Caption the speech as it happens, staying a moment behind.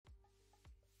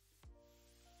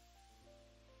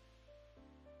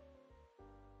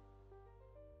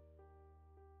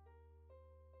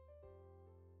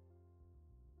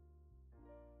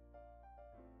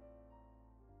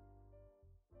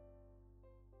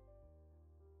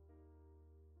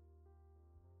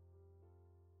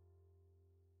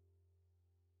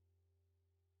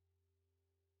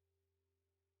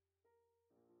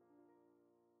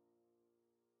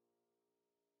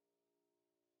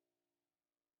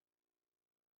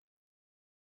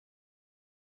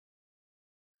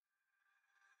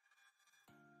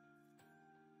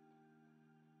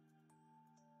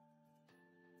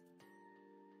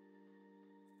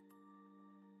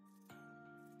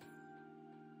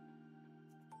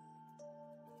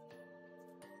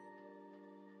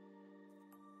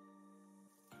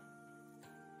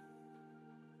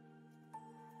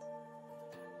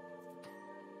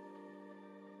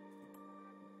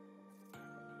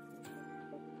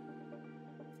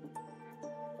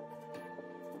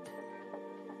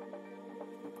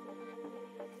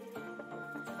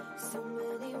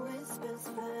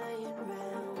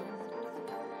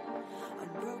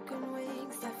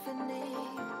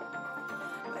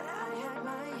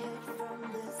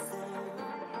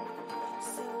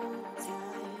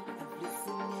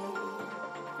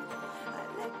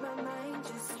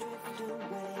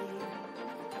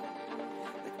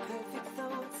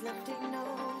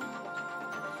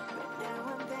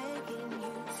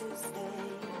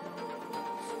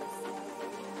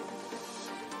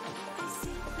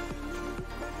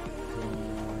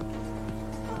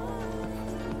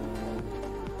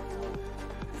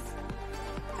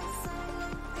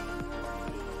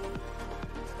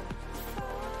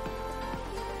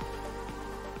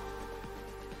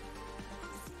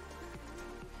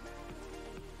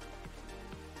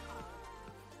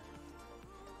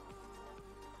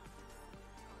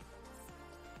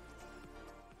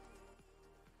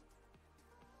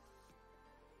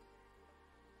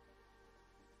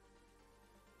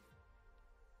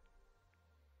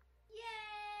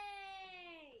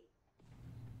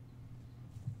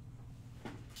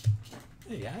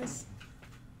Hey guys.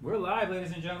 We're live,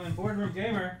 ladies and gentlemen. Boardroom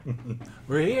Gamer.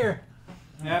 We're here.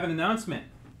 I have an announcement.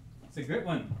 It's a good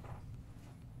one.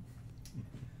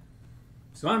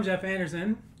 So I'm Jeff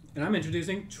Anderson, and I'm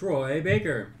introducing Troy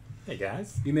Baker. Hey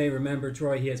guys. You may remember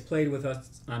Troy. He has played with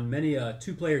us on many a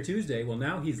Two-Player Tuesday. Well,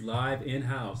 now he's live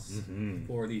in-house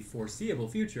for the foreseeable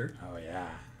future. Oh yeah.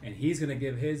 And he's going to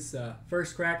give his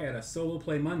first crack at a solo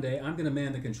play Monday. I'm going to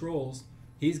man the controls.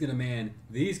 He's going to man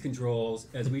these controls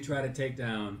as we try to take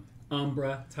down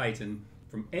Umbra Titan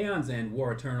from Aeon's End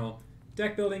War Eternal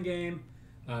deck building game.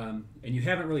 And you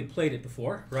haven't really played it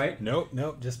before, right? Nope.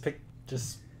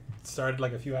 Just started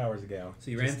like a few hours ago.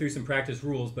 So you ran through some practice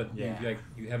rules, but Yeah.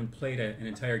 you haven't played an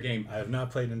entire game. I have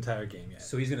not played an entire game yet.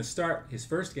 So he's going to start his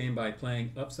first game by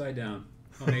playing Upside Down.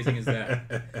 How amazing is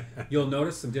that? You'll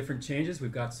notice some different changes.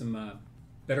 We've got some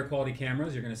better quality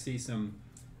cameras. You're going to see some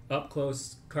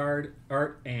up-close card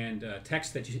art and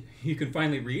text that you can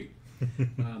finally read.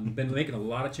 Been making a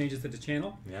lot of changes to the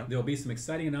channel. Yeah. There'll be some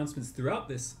exciting announcements throughout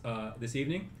this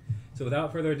evening. So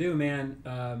without further ado, man,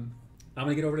 I'm going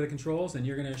to get over to the controls, and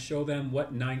you're going to show them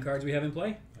what 9 cards we have in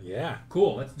play? Yeah.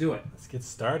 Cool, let's do it. Let's get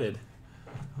started.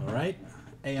 All right.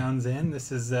 Aeon's End.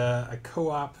 This is a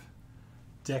co-op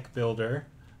deck builder,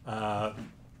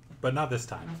 but not this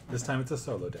time. This time it's a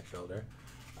solo deck builder.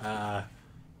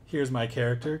 Here's my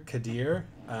character, Kadir.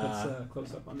 Let's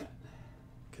close up on that.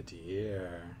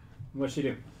 Kadir. What's she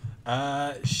do?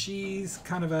 She's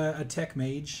kind of a tech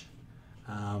mage.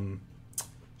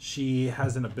 She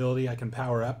has an ability I can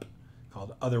power up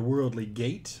called Otherworldly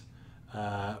Gate,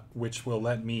 which will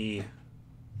let me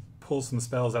pull some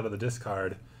spells out of the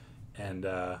discard and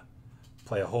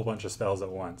play a whole bunch of spells at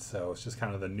once. So it's just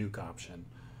kind of the nuke option.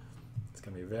 It's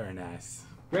going to be very nice.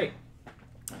 Great.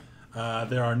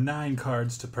 There are 9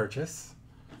 cards to purchase.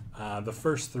 The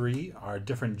first 3 are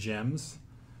different gems.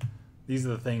 These are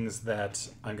the things that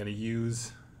I'm going to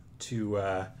use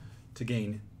to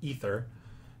gain ether,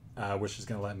 which is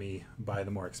going to let me buy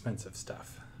the more expensive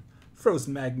stuff.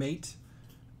 Frozen Magmite,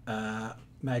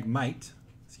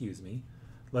 excuse me,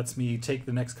 lets me take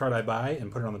the next card I buy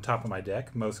and put it on the top of my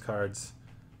deck. Most cards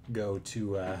go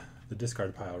to the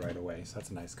discard pile right away, so that's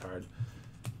a nice card.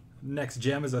 Next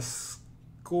gem is a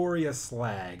Scoria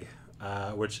Slag,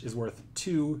 which is worth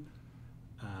 2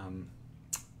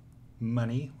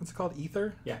 money. What's it called?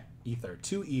 Ether? Yeah. Ether.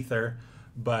 2 ether,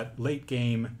 but late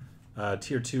game,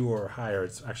 tier 2 or higher,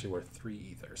 it's actually worth 3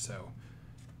 ether, so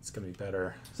it's going to be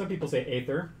better. Some people say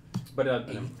Aether, but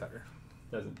Ether.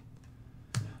 doesn't.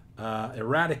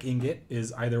 Erratic Ingot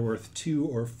is either worth 2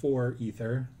 or 4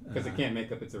 ether. Because it can't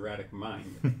make up its erratic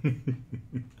mind.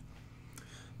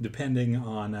 Depending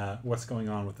on what's going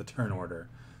on with the turn order.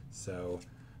 So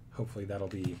hopefully that'll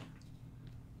be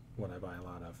what I buy a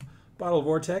lot of. Bottle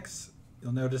Vortex,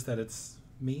 you'll notice that it's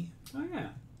me. Oh,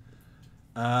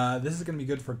 yeah. This is going to be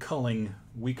good for culling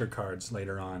weaker cards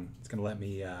later on. It's going to let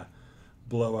me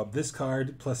blow up this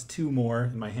card plus 2 more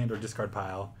in my hand or discard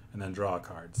pile and then draw a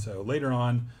card. So later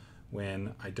on,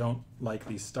 when I don't like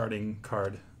these starting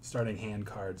hand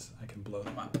cards, I can blow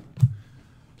them up.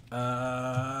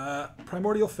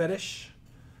 Primordial Fetish.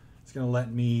 It's going to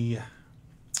let me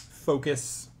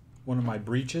focus one of my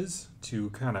breaches to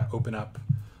kind of open up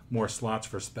more slots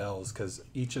for spells, because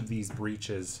each of these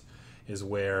breaches is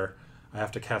where I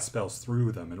have to cast spells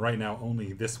through them, and right now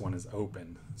only this one is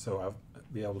open, so I'll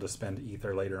be able to spend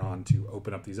ether later on to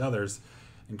open up these others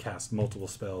and cast multiple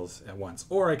spells at once.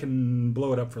 Or I can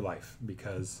blow it up for life,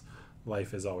 because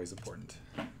life is always important.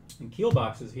 And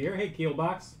Keelbox is here. Hey,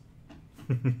 Keelbox.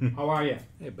 How are you?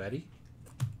 Hey, buddy.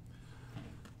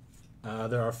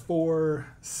 There are 4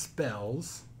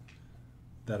 spells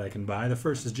that I can buy. The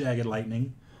first is Jagged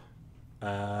Lightning.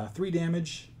 3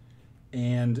 damage,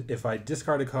 and if I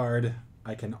discard a card,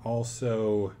 I can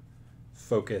also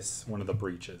focus one of the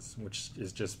breaches, which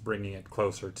is just bringing it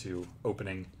closer to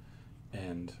opening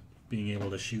and being able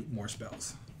to shoot more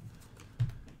spells.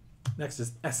 Next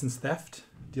is Essence Theft.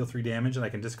 Deal 3 damage, and I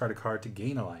can discard a card to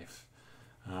gain a life.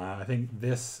 I think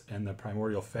this and the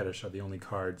Primordial Fetish are the only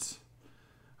cards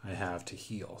I have to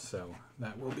heal, so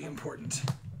that will be important.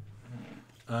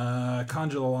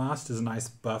 Conjure the Lost is a nice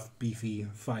buff, beefy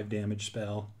 5 damage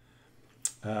spell,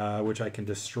 which I can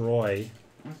destroy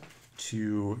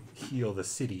to heal the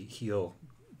city, heal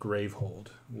Gravehold,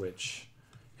 which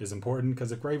is important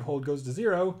because if Gravehold goes to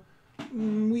 0,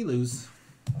 we lose.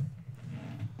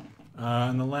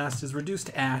 And the last is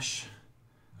Reduced Ash,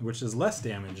 which is less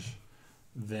damage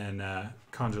than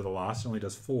Conjure the Lost. It only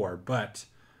does 4, but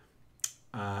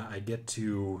I get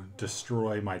to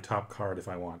destroy my top card if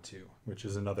I want to, which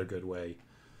is another good way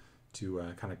to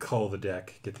kind of cull the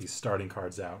deck, get these starting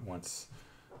cards out once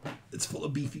It's full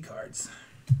of beefy cards.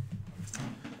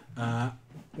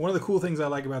 One of the cool things I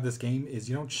like about this game is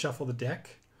you don't shuffle the deck.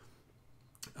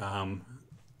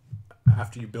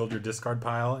 After you build your discard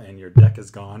pile and your deck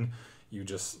is gone, you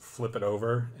just flip it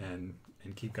over and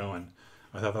keep going.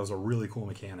 I thought that was a really cool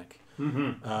mechanic.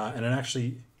 Mm-hmm. And it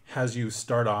actually has you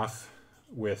start off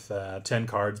with 10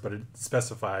 cards, but it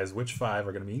specifies which 5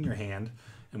 are going to be in your hand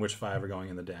and which 5 are going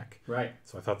in the deck. Right.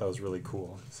 So I thought that was really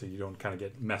cool. So you don't kind of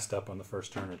get messed up on the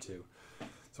first turn or two.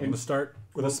 So I'm going to start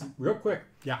with this. Real quick.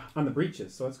 Yeah. On the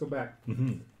breaches. So let's go back.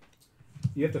 Mm-hmm.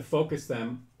 You have to focus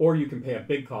them, or you can pay a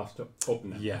big cost to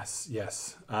open them. Yes.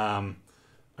 I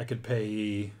could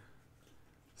pay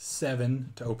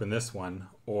 7 to open this one,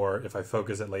 or if I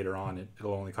focus it later on,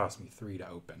 it'll only cost me 3 to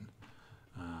open.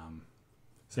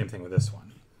 Same thing with this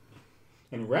one.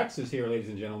 And Rex is here, ladies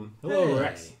and gentlemen. Hello, Hey.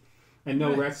 Rex. And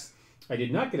no, Rex, I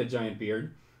did not get a giant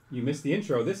beard. You missed the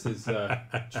intro. This is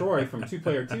Troy from Two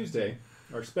Player Tuesday,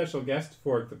 our special guest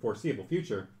for the foreseeable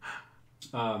future.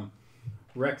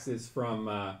 Rex is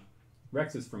from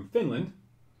Finland.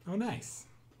 Oh, nice.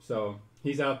 So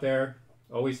he's out there,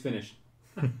 always finished.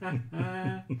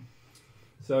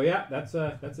 So yeah, that's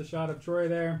a shot of Troy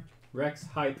there. Rex,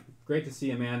 hype. Great to see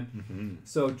you, man. Mm-hmm.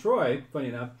 So Troy, funny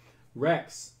enough,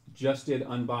 Rex just did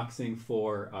unboxing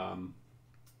for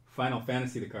Final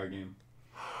Fantasy, the card game.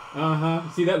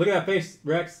 See that? Look at that face,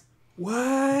 Rex.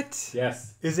 What?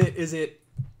 Yes. Is it?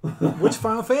 Which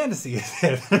Final Fantasy is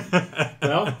it?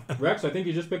 Well, Rex, I think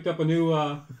you just picked up a new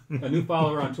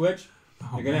follower on Twitch.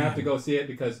 Oh, You're gonna have to go see it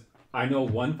because I know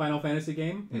one Final Fantasy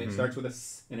game and it starts with a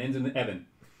S and ends in the Evan.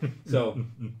 So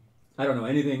I don't know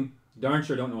anything. Darn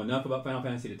sure don't know enough about Final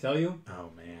Fantasy to tell you.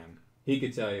 Oh man. He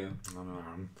could tell you.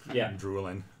 I'm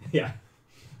drooling. Yeah.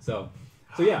 So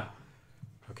yeah.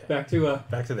 Okay. Back to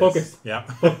this. focus. Yeah.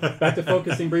 Back to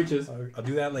focusing breaches. I'll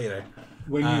do that later.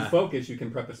 When you focus, you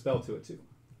can prep a spell to it too.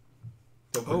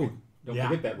 Don't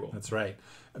forget that rule. That's right.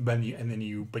 But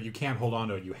you can't hold on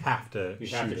to it. You have to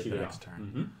shoot it the next turn.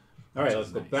 Mm-hmm. All right,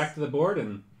 let's go back to the board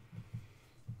and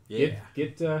get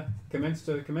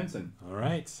commencing. All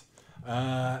right.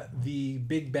 The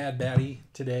big bad baddie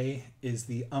today is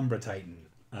the Umbra Titan.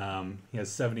 He has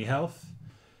 70 health.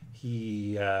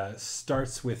 He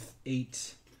starts with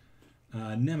 8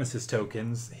 Nemesis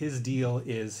tokens. His deal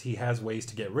is he has ways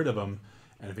to get rid of them,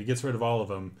 and if he gets rid of all of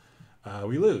them,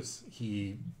 we lose.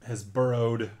 He has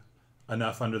burrowed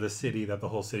enough under the city that the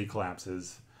whole city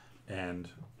collapses, and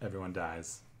everyone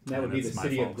dies. That would be the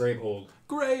city of Gravehold.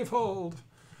 Gravehold!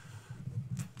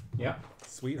 Yeah.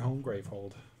 Sweet home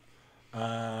Gravehold.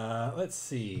 Let's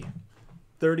see.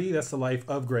 30, that's the life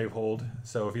of Gravehold.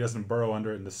 So if he doesn't burrow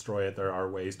under it and destroy it, there are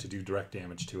ways to do direct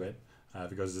damage to it.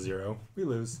 If it goes to 0, we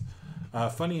lose.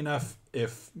 Funny enough,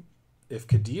 if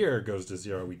Kadir goes to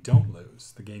 0, we don't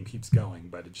lose. The game keeps going,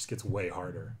 but it just gets way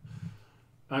harder.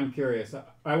 I'm curious.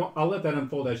 I'll let that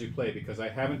unfold as you play because I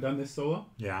haven't done this solo.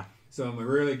 Yeah. So I'm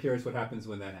really curious what happens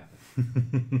when that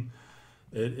happens.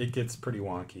 It gets pretty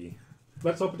wonky.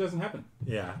 Let's hope it doesn't happen.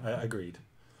 Yeah, agreed.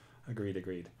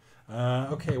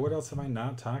 Okay, what else have I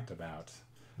not talked about?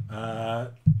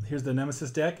 Here's the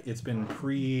Nemesis deck. It's been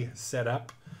pre-set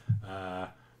up.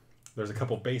 There's a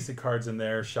couple basic cards in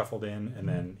there, shuffled in, and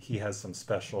then he has some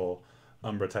special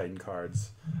Umbra Titan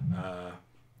cards.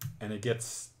 And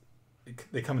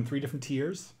they come in 3 different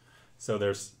tiers. So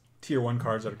there's tier 1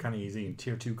 cards that are kind of easy, and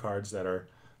tier 2 cards that are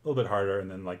a little bit harder,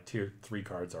 and then like tier 3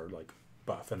 cards are like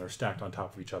buff, and they're stacked on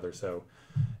top of each other. So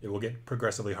it will get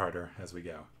progressively harder as we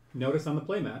go. Notice on the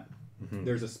playmat,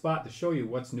 there's a spot to show you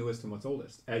what's newest and what's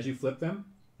oldest. As you flip them,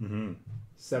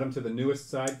 set them to the newest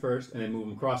side first, and then move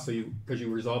them across because you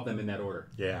resolve them in that order.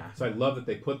 Yeah. So I love that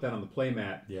they put that on the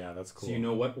playmat. Yeah, that's cool. So you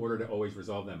know what order to always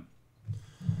resolve them.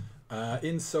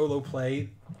 In solo play,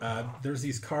 there's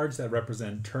these cards that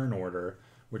represent turn order,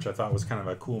 which I thought was kind of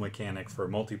a cool mechanic for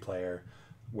multiplayer,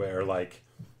 where like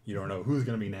you don't know who's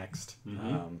going to be next.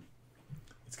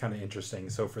 It's kind of interesting.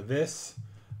 So for this,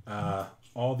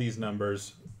 all these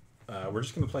numbers, we're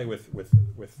just going to play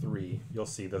with 3. You'll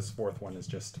see this 4th one is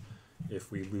just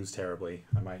if we lose terribly.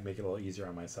 I might make it a little easier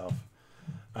on myself.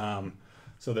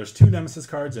 So there's 2 Nemesis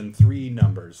cards and 3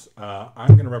 numbers.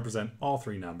 I'm going to represent all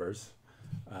 3 numbers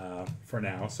for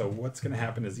now. So what's going to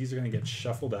happen is these are going to get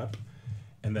shuffled up,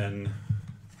 and then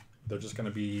they're just going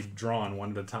to be drawn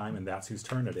one at a time, and that's whose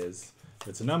turn it is. If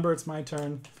it's a number, it's my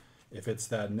turn. If it's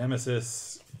that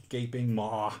Nemesis gaping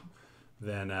maw,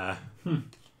 then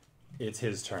it's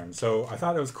his turn. So I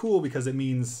thought it was cool because it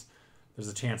means there's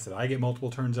a chance that I get multiple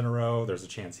turns in a row. There's a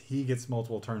chance he gets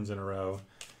multiple turns in a row.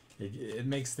 It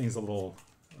makes things a little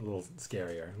a little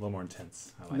scarier, a little more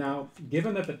intense. I like now,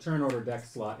 given that the turn order deck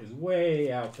slot is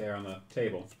way out there on the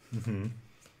table,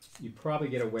 you probably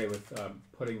get away with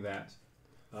putting that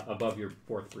above your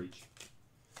 4th breach.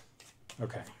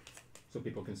 Okay. So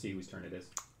people can see whose turn it is.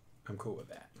 I'm cool with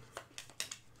that.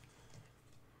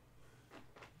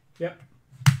 Yep.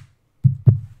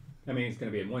 I mean, it's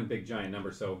going to be in one big giant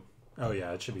number, so... Oh,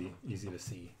 yeah, it should be easy to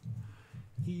see.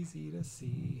 Easy to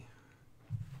see.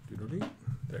 Doodle-doo.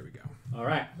 There we go. All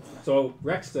right. So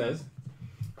Rex says,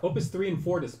 Opus 3 and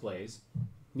 4 displays.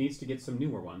 Needs to get some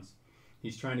newer ones.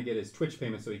 He's trying to get his Twitch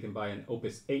payment so he can buy an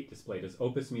Opus 8 display. Does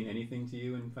Opus mean anything to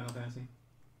you in Final Fantasy?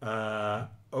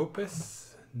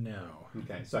 Opus? No.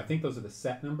 Okay, so I think those are the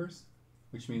set numbers,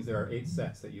 which means there are 8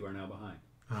 sets that you are now behind.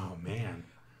 Oh, man.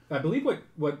 I believe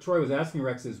what Troy was asking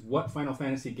Rex is what Final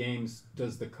Fantasy games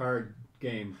does the card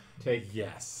game take?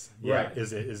 Yes. Yeah. Right.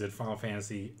 Is it Final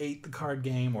Fantasy 8, the card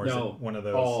game, or is No, it one of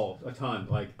those? a ton.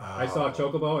 Like I saw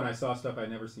Chocobo and I saw stuff I'd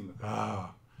never seen before.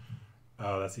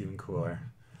 Oh, that's even cooler.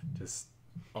 Just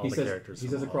all the says, characters. He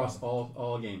says across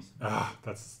all games.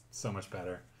 That's so much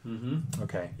better. Mm-hmm.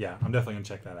 Okay, yeah, I'm definitely gonna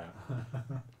check that out.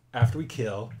 After we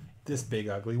kill this big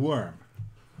ugly worm.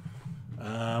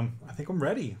 I think I'm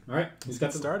ready. All right, let's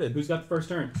get started. Who's got the first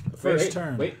turn? The first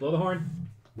turn. Wait, blow the horn.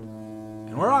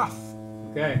 And we're off.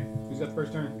 Okay, who's got the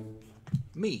first turn?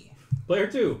 Me. Player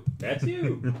 2. That's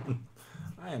you.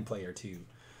 I am player 2.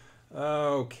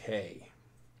 Okay.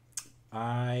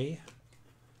 I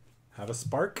have a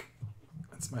spark.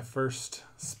 That's my first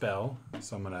spell.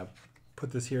 So I'm gonna put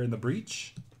this here in the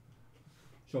breach.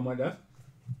 Show my death.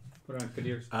 Put it on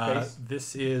Kadir's face.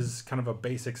 This is kind of a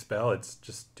basic spell. It's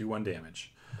just do 1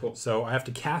 damage. Cool. So I have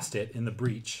to cast it in the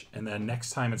breach, and then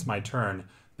next time it's my turn,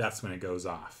 that's when it goes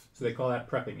off. So they call that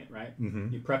prepping it, right?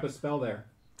 Mm-hmm. You prep a spell there.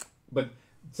 But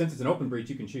since it's an open breach,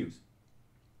 you can choose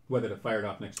whether to fire it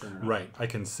off next turn or not. Right. I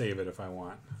can save it if I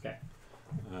want. Okay.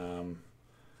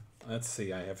 Let's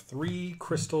see. I have 3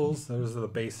 crystals. Those are the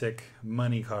basic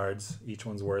money cards. Each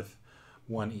one's worth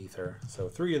 1 ether. So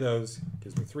 3 of those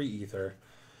gives me 3 ether.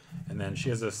 And then she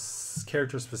has a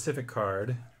character-specific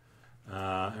card,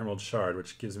 Emerald Shard,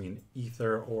 which gives me an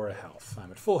ether or a health. I'm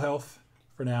at full health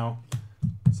for now,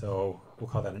 so we'll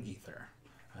call that an ether.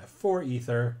 I have 4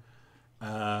 ether.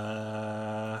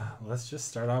 Let's just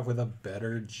start off with a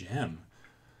better gem.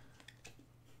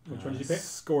 Which one did you pick?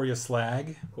 Scoria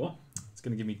Slag. Cool. It's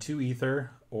going to give me 2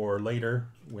 ether, or later,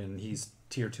 when he's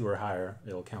tier 2 or higher,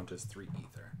 it'll count as 3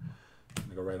 ether. I'm going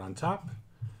to go right on top.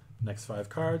 Next 5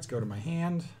 cards go to my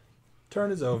hand. Turn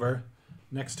is over.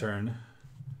 Next turn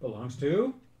belongs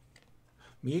to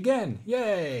me again.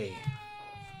 Yay!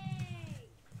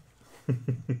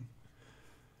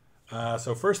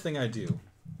 So first thing I do,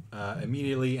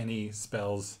 immediately any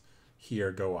spells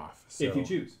here go off. So if you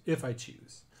choose. If I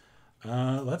choose.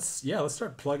 Let's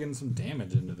start plugging some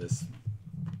damage into this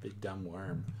big dumb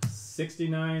worm.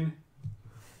 69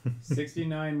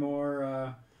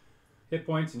 more hit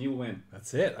points and you will win.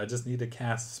 That's it. I just need to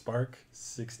cast Spark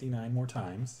 69 more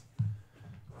times.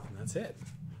 And that's it.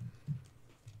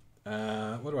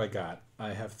 What do I got? I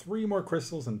have 3 more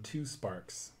crystals and 2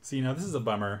 sparks. See, now this is a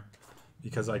bummer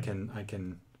because I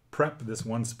can prep this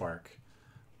 1 spark,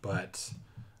 but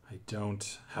I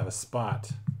don't have a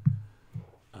spot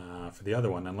for the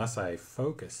other one unless I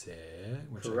focus it,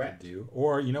 which Correct. I could do.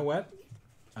 Or you know what?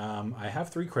 I have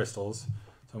 3 crystals.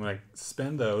 So I'm going to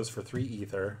spend those for 3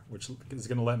 ether, which is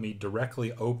going to let me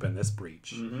directly open this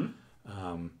breach.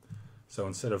 Mm-hmm. So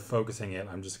instead of focusing it,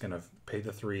 I'm just going to pay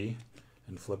the 3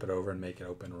 and flip it over and make it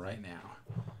open right now,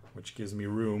 which gives me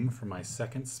room for my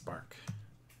second spark.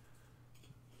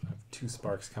 I have 2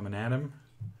 sparks coming at him.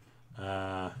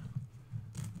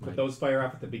 Put those fire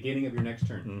off at the beginning of your next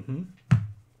turn. Mm-hmm.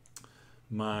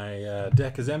 My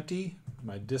deck is empty.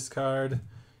 My discard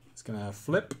is going to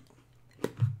flip.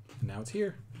 And now it's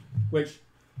here.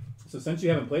 So since you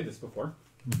haven't played this before,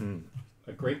 Mm-hmm.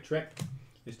 a great trick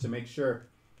is to make sure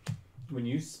when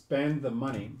you spend the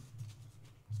money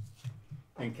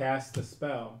and cast the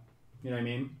spell, you know what I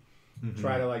mean? Mm-hmm.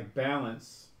 Try to like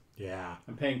balance. Yeah.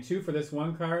 I'm paying 2 for this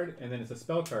 1 card, and then it's a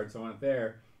spell card, so I want it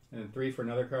there, and then 3 for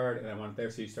another card, and I want it there,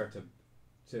 so you start to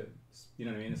you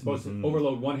know what I mean? It's supposed to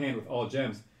overload one hand with all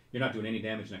gems. You're not doing any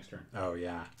damage next turn. Oh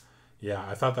yeah, yeah.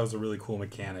 I thought that was a really cool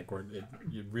mechanic where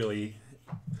you really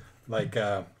like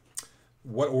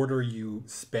what order you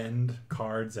spend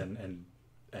cards and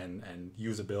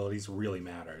use abilities really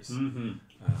matters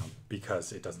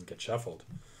because it doesn't get shuffled.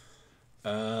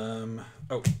 Oh,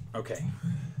 okay.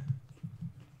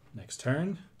 Next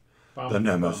turn, the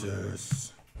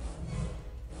Nemesis.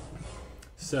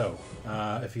 So,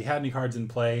 if he had any cards in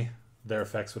play, their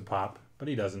effects would pop, but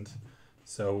he doesn't.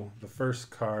 So the first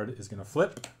card is going to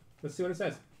flip. Let's see what it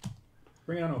says.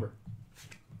 Bring it on over.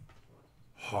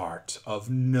 Heart of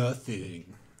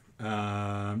Nothing.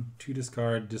 2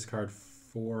 discard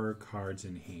 4 cards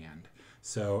in hand.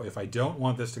 So if I don't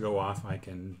want this to go off, I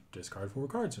can discard 4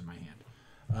 cards in my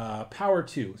hand. Power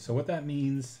 2. So what that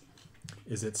means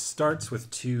is it starts with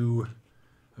 2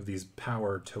 of these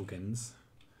power tokens.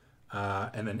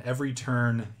 And then every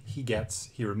turn he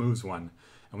removes 1. And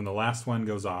when the last one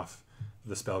goes off,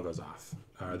 the spell goes off.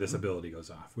 Or this ability goes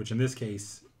off. Which in this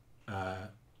case,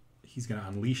 he's going to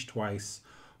unleash twice.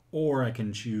 Or I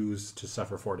can choose to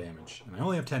suffer 4 damage. And I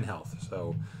only have 10 health,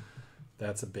 so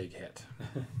that's a big hit.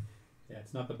 Yeah,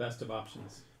 it's not the best of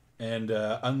options. And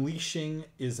Unleashing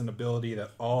is an ability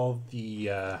that all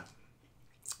the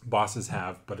bosses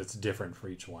have, but it's different for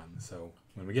each one. So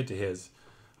when we get to his,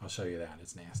 I'll show you that.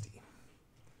 It's nasty.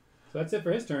 So that's it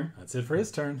for his turn. That's it for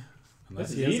his turn.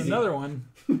 Unless he is has easy. another one.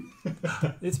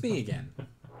 It's me again.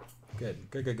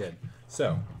 Good.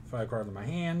 So, 5 cards in my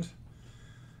hand.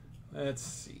 Let's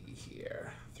see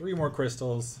here. 3 more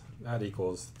crystals. That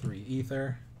equals 3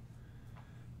 ether.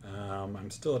 I'm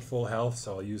still at full health,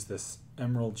 so I'll use this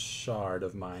emerald shard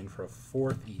of mine for a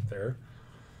 4th ether.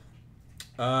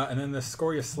 And then the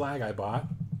scoria slag I bought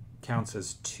counts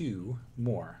as 2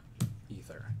 more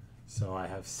ether. So I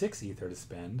have 6 ether to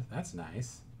spend. That's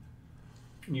nice.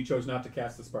 And you chose not to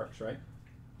cast the sparks, right?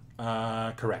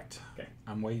 Correct. Okay.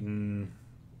 I'm waiting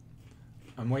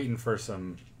for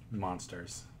some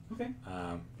monsters. Okay.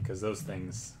 Because those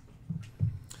things,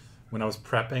 when I was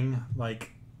prepping,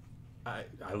 like, I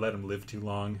let them live too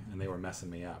long, and they were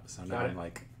messing me up. So now I'm,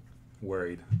 like,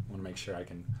 worried. I want to make sure I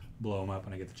can blow them up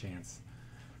when I get the chance.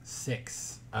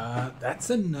 6. That's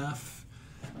enough.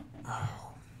 Oh.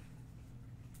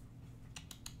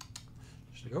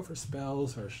 Should I go for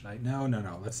spells, or should I... No.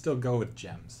 Let's still go with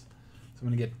gems. So I'm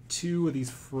going to get 2 of these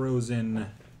frozen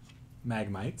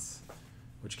magmites,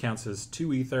 which counts as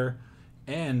 2 ether.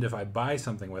 And if I buy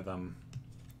something with them,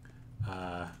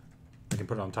 I can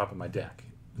put it on top of my deck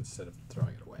instead of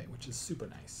throwing it away, which is super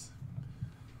nice.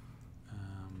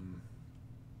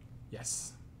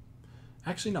 Yes.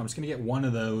 Actually, no, I'm just going to get 1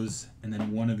 of those and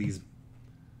then 1 of these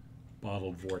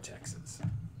bottled vortexes.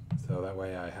 So that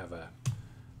way I have a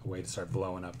way to start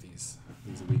blowing up these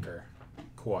weaker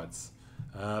quads.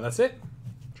 That's it.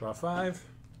 Draw 5.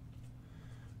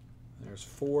 There's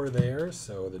 4 there,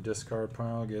 so the discard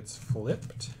pile gets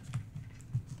flipped.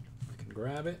 I can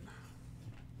grab it.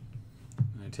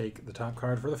 And I take the top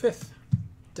card for the 5th.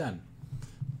 Done.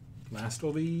 Last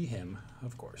will be him,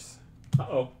 of course.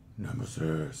 Uh-oh.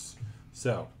 Nemesis.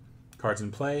 So, cards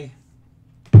in play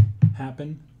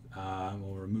happen.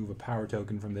 We'll remove a power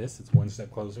token from this. It's 1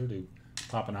 step closer to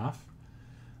popping off.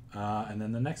 And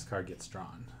then the next card gets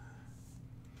drawn.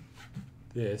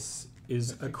 This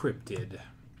is a cryptid.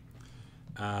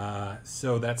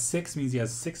 So that 6 means he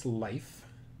has 6 life.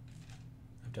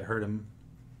 I have to hurt him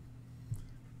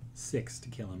 6 to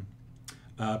kill him.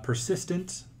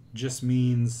 Persistent just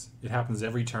means it happens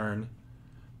every turn,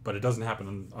 but it doesn't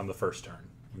happen on the first turn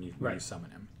when you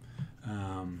summon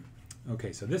him.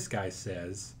 Okay, so this guy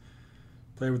says,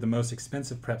 player with the most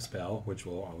expensive prep spell, which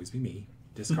will always be me,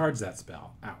 discards that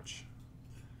spell. Ouch.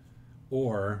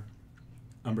 Or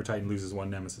Umbra Titan loses 1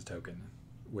 Nemesis token,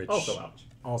 which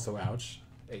also ouch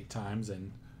 8 times,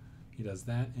 and he does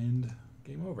that, and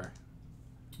game over.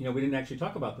 You know, we didn't actually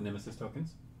talk about the Nemesis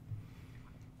tokens.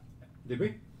 Did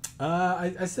we?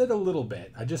 I said a little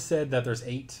bit. I just said that there's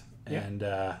 8, and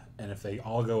if they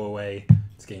all go away,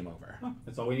 it's game over. Oh,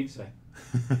 that's all we need to say.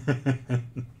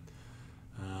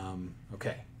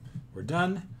 Okay, we're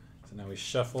done. So now we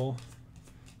shuffle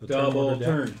the Double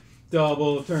turn.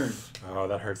 Oh,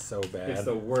 that hurts so bad. It's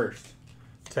the worst.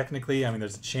 Technically, I mean,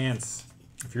 there's a chance,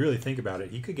 if you really think about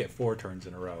it, he could get 4 turns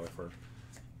in a row if we're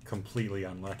completely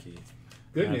unlucky.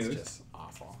 Good That's news. Just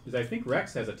awful. Is I think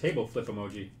Rex has a table flip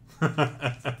emoji.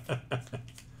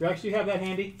 Rex, you have that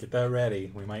handy? Get that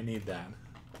ready. We might need that.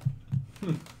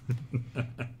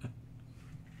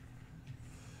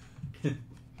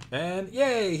 And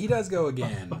yay, he does go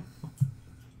again.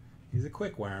 He's a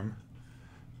quick worm.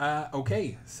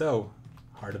 Okay, so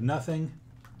Heart of Nothing.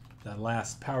 That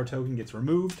last power token gets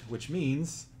removed, which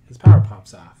means his power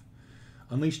pops off.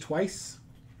 Unleash twice,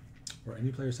 or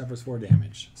any player suffers 4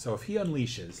 damage. So if he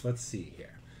unleashes, let's see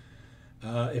here.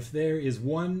 If there is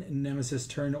 1 Nemesis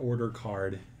turn order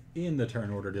card in the turn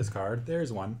order discard,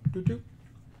 there's 1. Doot, doot.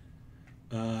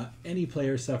 Any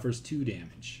player suffers 2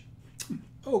 damage.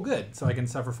 Oh, good. So I can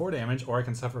suffer 4 damage, or I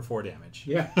can suffer 4 damage.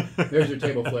 Yeah, there's your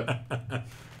table flip.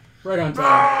 Right on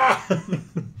time.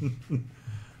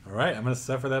 All right, I'm going to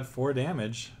suffer that 4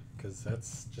 damage, because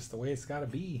that's just the way it's got to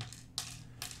be.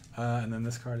 And then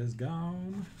this card is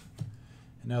gone.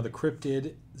 And now the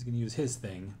Cryptid is going to use his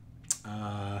thing.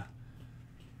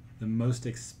 The most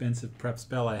expensive prep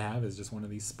spell I have is just one of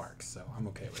these sparks, so I'm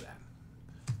okay with that.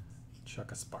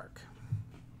 Chuck a spark.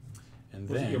 And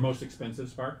Was then it your most expensive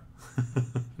spark?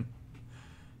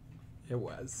 It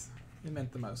was. It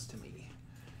meant the most to me.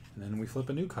 And then we flip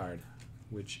a new card,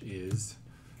 which is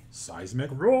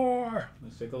Seismic Roar.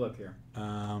 Let's take a look here.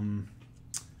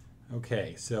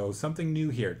 Okay, so something new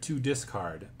here. 2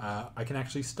 discard. I can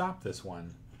actually stop this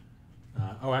one.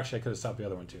 Oh, actually, I could have stopped the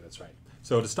other one too. That's right.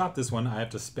 So to stop this one, I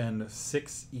have to spend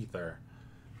 6 ether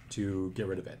to get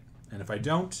rid of it. And if I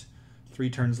don't, 3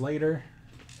 turns later,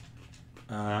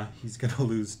 he's going to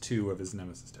lose 2 of his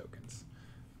Nemesis tokens,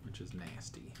 which is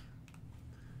nasty.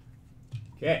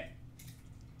 Okay.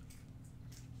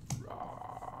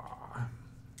 Oh,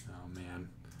 man.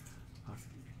 I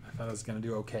thought I was going to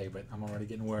do okay, but I'm already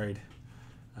getting worried.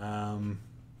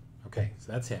 Okay,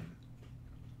 so that's him.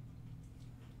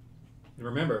 And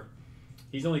remember,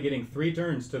 he's only getting 3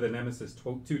 turns to the Nemesis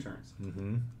 2 turns.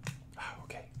 Mm-hmm. Oh,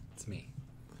 okay. It's me.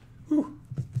 Whew.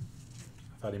 I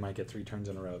thought he might get 3 turns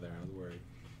in a row there. I was worried.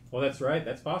 Well, that's right.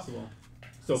 That's possible.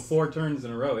 So 4 turns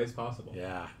in a row is possible.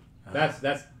 Yeah. That's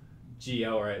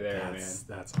GL right there, man.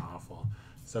 That's awful.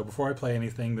 So before I play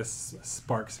anything, this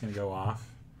spark's going to go off.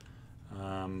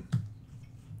 You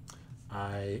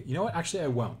know what? Actually, I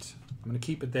won't. I'm going to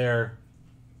keep it there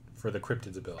for the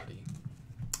Cryptid's ability.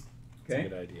 Okay. That's a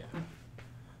good idea.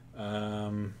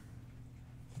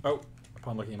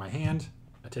 Upon looking at my hand,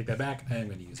 I take that back. I'm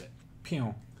going to use it.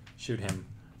 Pew. Shoot him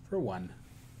for 1.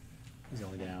 He's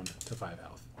only down to 5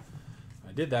 health.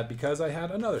 I did that because I had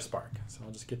another spark. So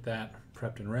I'll just get that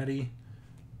prepped and ready.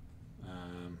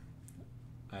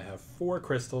 I have 4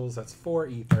 crystals. That's 4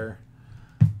 ether.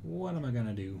 What am I going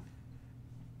to do?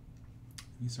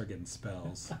 You start getting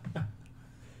spells.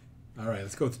 All right,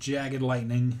 let's go with Jagged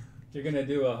Lightning. You're going to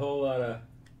do a whole lot of...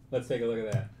 Let's take a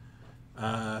look at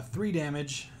that. 3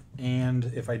 damage, and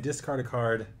if I discard a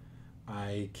card,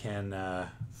 I can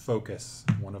focus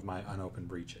one of my unopened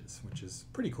breaches, which is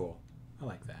pretty cool. I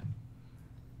like that.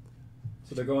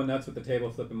 So they're going nuts with the table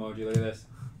flip emoji. Look at this.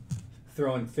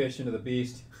 Throwing fish into the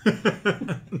beast.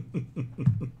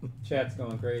 Chat's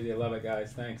going crazy. I love it,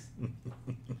 guys. Thanks. 1,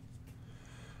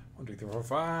 2, 3, 4,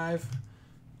 5.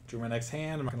 Drew my next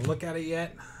hand. I'm not going to look at it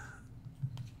yet.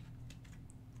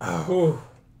 Oh.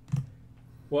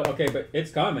 Well, okay, but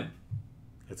it's coming.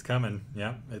 It's coming.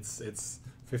 Yeah, it's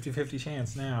 50-50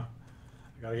 chance now.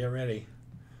 I got to get ready.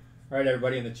 All right,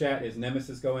 everybody in the chat, is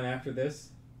Nemesis going after this?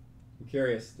 I'm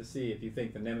curious to see if you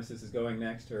think the Nemesis is going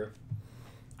next or...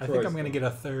 I think I'm going to get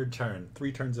a 3rd turn.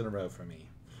 3 turns in a row for me.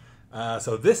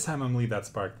 So this time I'm going to leave that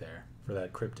spark there for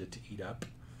that Cryptid to eat up.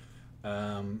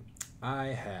 I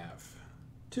have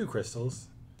 2 crystals.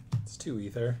 It's 2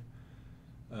 ether.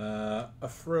 A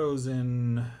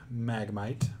frozen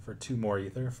magmite for 2 more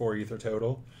ether. 4 ether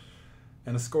total.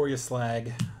 And a scoria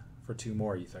slag for 2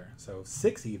 more ether. So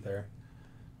 6 ether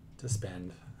to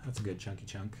spend. That's a good chunky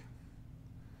chunk.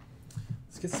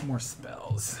 Let's get some more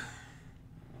spells.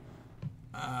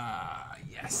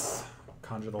 Yes.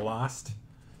 Conjure the Lost.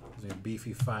 Gives me a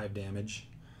beefy 5 damage.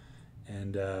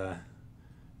 And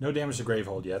no damage to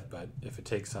Gravehold yet, but if it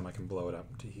takes some, I can blow it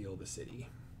up to heal the city.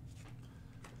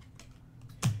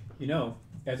 You know,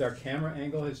 as our camera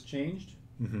angle has changed,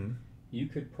 you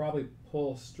could probably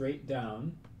pull straight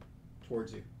down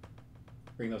towards you.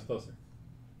 Bring those closer.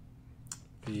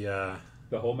 The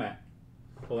whole mat.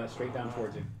 Pull that straight down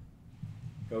towards you.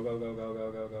 Go, go, go, go,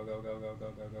 go, go, go, go, go, go, go,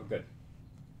 go, go. Good.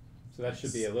 So that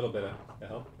should be a little bit of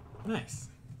help. Nice.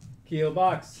 Keel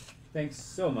Box, thanks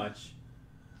so much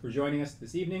for joining us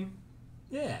this evening.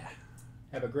 Yeah.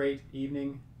 Have a great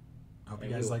evening. I hope you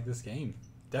guys like this game.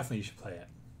 Definitely you should play it.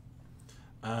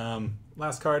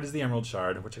 Last card is the Emerald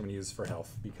Shard, which I'm going to use for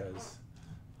health because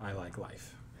I like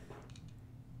life.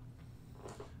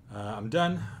 I'm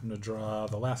done. I'm going to draw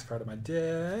the last card of my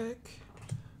deck.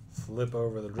 Flip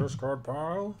over the discard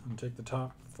pile and take the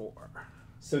top 4.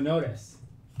 So notice,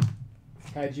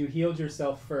 had you healed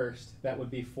yourself first, that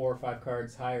would be 4 or 5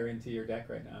 cards higher into your deck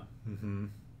right now. Mm-hmm.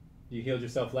 You healed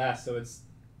yourself last, so it's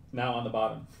now on the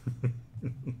bottom.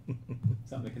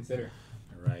 Something to consider.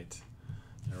 You're right.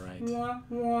 You're right. So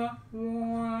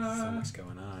much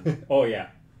going on. Oh, yeah.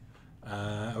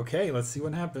 Okay, let's see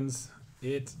what happens.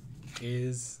 It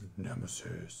is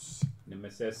Nemesis.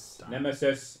 Nemesis. Done.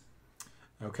 Nemesis.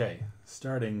 Okay,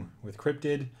 starting with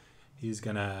Cryptid. He's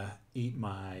going to eat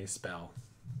my spell.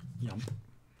 Yump.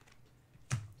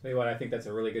 Tell you what, I think that's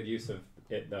a really good use of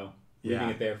it, though. leaving Yeah.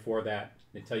 it there for that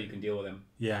until you can deal with him.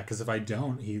 Yeah, because if I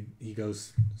don't, he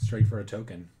goes straight for a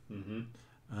token.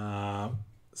 Mm-hmm.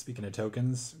 Speaking of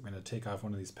tokens, I'm going to take off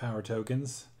one of these power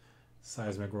tokens.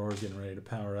 Seismic Roar is getting ready to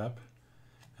power up.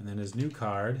 And then his new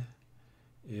card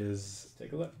is Let's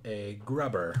take a look. a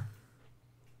Grubber.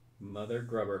 Mother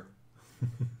Grubber.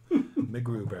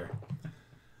 McGruber.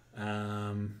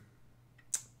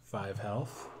 5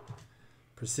 health.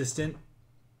 Persistent.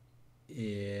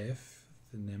 If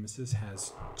the Nemesis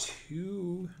has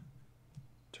 2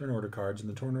 turn order cards in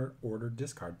the turn order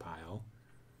discard pile,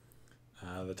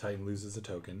 the Titan loses a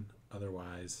token.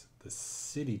 Otherwise, the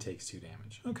city takes 2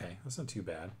 damage. Okay, that's not too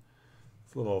bad.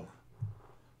 It's a little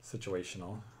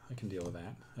situational. I can deal with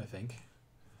that, I think.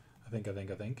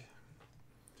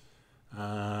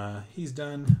 He's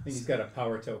done. I think he's got a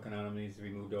power token on him. He needs to be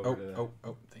moved over to the...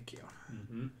 Oh, thank you.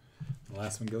 Mm-hmm. The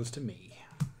last one goes to me.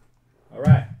 All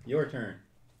right, your turn.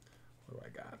 What do I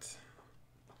got?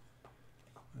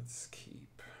 Let's keep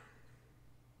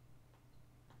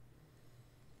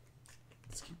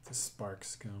the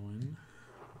sparks going.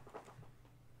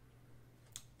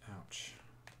 Ouch.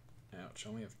 Ouch. I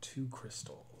only have 2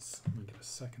 crystals. I'm going to get a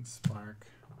second spark.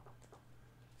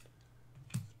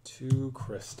 2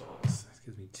 crystals. This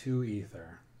gives me 2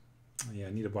 ether. Yeah,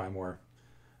 I need to buy more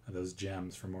of those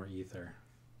gems for more ether.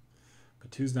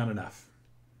 But 2's not enough.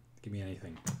 Give me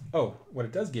anything. Oh, what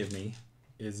it does give me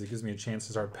is it gives me a chance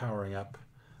to start powering up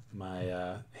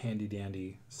my handy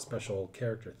dandy special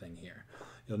character thing here.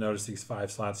 You'll notice these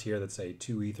 5 slots here that say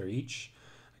 2 ether each.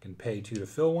 I can pay 2 to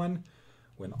fill one.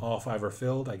 When all 5 are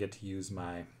filled, I get to use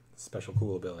my special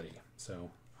cool ability.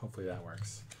 So hopefully that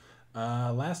works.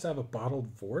 Last I have a bottled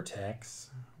vortex,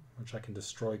 which I can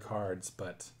destroy cards,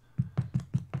 but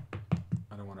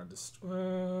I don't want to destroy.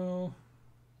 Well,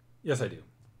 yes, I do.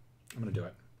 I'm going to do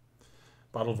it.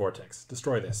 Bottled vortex.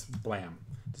 Destroy this. Blam.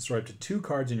 Destroy up to 2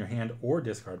 cards in your hand or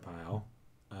discard pile.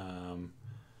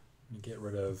 Get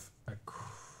rid of a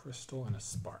crystal and a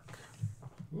spark.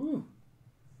 Ooh.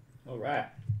 All right.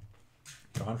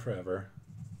 Gone forever.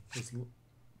 This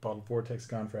bottled vortex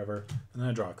gone forever. And then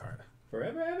I draw a card.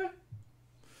 Forever, ever?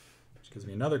 Which gives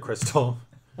me another crystal,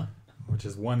 which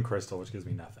is 1 crystal, which gives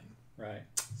me nothing. Right.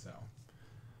 So,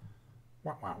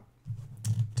 wow.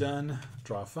 Done.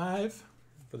 Draw 5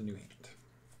 for the new hand.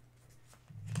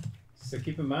 So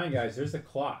keep in mind, guys, there's a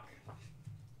clock.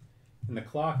 And the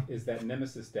clock is that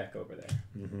Nemesis deck over there.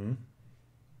 Mm-hmm.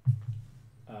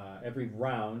 Every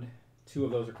round, 2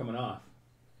 of those are coming off.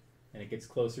 And it gets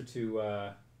closer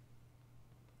to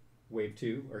wave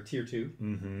 2, or tier 2.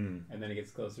 Mm-hmm. And then it gets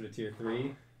closer to tier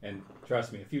 3. And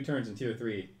trust me, a few turns in tier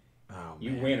 3,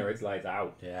 you man. win or it's lights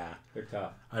out. Yeah. They're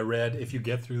tough. I read if you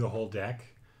get through the whole deck,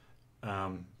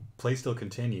 play still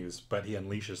continues, but he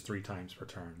unleashes 3 times per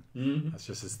turn. Mm-hmm. That's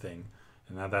just his thing.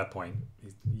 And at that point,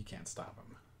 you can't stop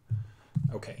him.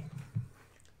 Okay.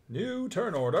 New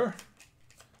turn order.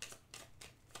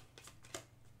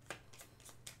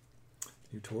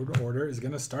 New turn order is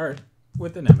going to start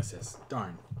with the Nemesis.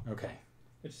 Darn. Okay.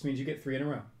 It just means you get 3 in a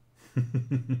row.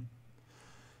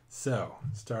 So,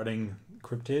 starting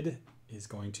Cryptid is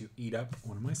going to eat up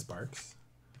one of my sparks.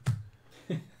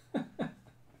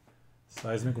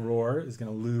 Seismic Roar is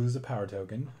going to lose a power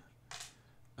token.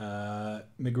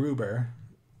 McGruber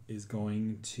is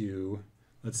going to...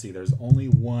 Let's see, there's only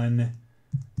 1...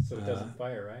 So it doesn't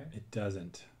fire, right? It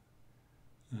doesn't.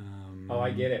 Oh,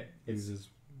 I get it. It's Uses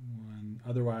 1.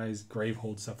 Otherwise,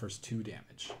 Gravehold suffers 2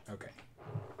 damage. Okay.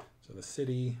 So the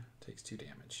city takes 2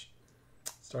 damage.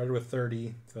 Started with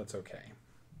 30, so that's okay.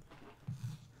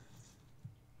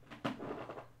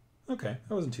 Okay,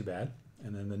 that wasn't too bad.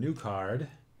 And then the new card.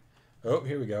 Oh,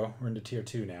 here we go. We're into tier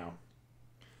 2 now.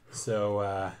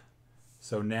 So,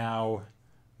 so now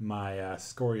my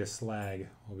Scoria Slag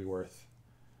will be worth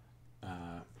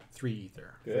 3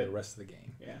 ether for the rest of the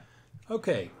game. Yeah.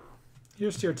 Okay,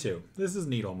 here's tier 2. This is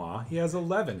Needlemaw. He has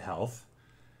 11 health.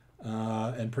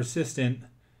 And Persistent,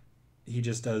 he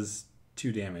just does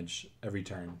 2 damage every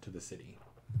turn to the city.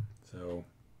 So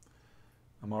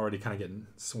I'm already kind of getting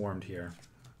swarmed here.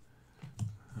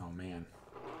 Oh man,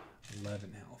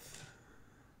 11 health.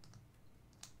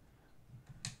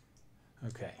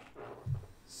 Okay.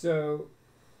 So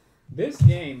this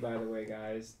game, by the way,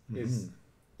 guys, is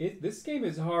this game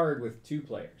is hard with 2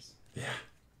 players. Yeah.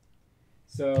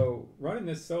 So running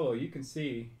this solo, you can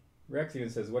see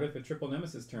Rexian says, "What if a triple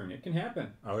Nemesis turn?" It can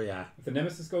happen. Oh yeah. If the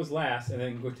Nemesis goes last and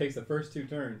then takes the first 2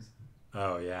 turns.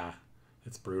 Oh yeah,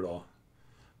 it's brutal.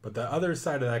 But the other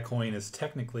side of that coin is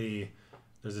technically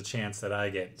there's a chance that I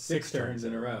get 6 turns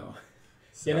in a row.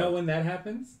 So, You know when that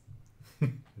happens?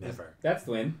 never. That's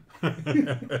the win.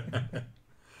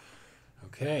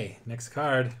 Okay. Okay, next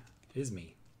card is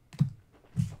me.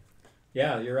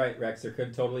 Yeah, you're right, Rex. There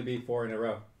could totally be 4 in a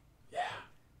row. Yeah,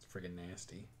 it's friggin'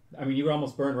 nasty. I mean, you would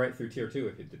almost burn right through tier 2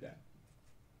 if you did that.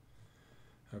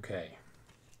 Okay.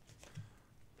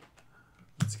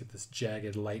 Let's get this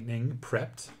Jagged Lightning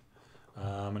prepped.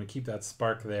 I'm going to keep that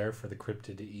spark there for the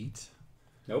cryptid to eat.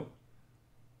 Nope.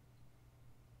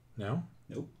 No?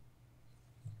 Nope.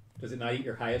 Does it not eat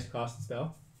your highest cost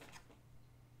spell?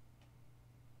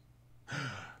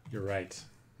 You're right.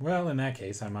 Well, in that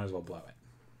case, I might as well blow it.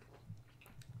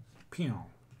 Pew.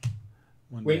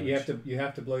 Wait, you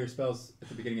have to blow your spells at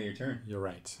the beginning of your turn. You're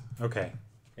right. Okay.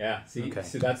 Yeah, see, Okay.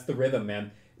 So that's the rhythm,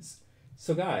 man.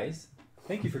 So guys,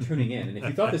 thank you for tuning in. And if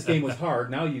you thought this game was hard,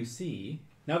 now you see.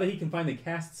 Now that he can finally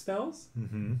cast spells,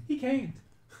 he can't.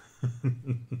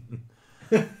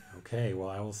 Okay, well,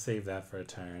 I will save that for a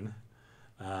turn.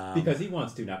 Because he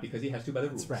wants to, not because he has to by the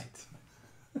rules. That's right.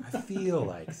 I feel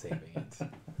like saving it.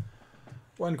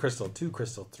 1 crystal, 2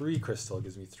 crystal, 3 crystal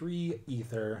gives me 3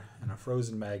 ether, and a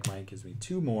frozen magmite gives me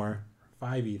 2 more,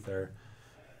 5 ether,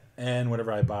 and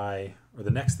whatever I buy, or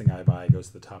the next thing I buy, goes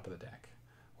to the top of the deck.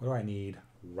 What do I need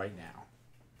right now?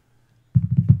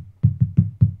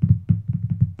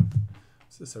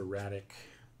 Is this erratic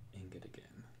ingot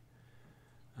again?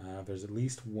 There's at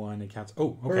least one. It counts.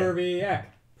 Oh, okay.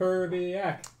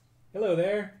 Perviac. Hello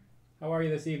there. How are you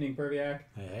this evening, Perviac?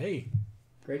 Hey.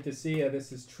 Great to see you.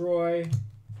 This is Troy.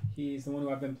 He's the one who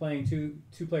I've been playing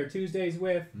two-player Tuesdays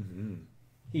with.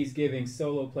 He's giving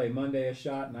Solo Play Monday a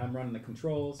shot, and I'm running the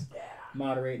controls,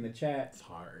 moderating the chat. It's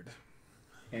hard.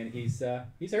 And he's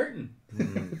hurting.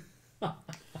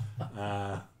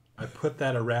 I put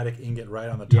that erratic ingot right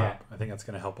on the top. Yeah. I think that's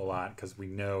going to help a lot because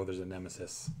we know there's a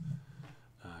nemesis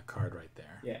card right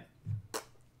there. Yeah.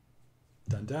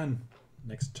 Done.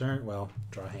 Next turn. Well,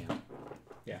 draw a hand.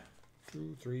 Yeah.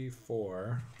 2, 3,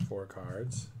 4. 4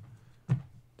 cards.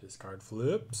 Discard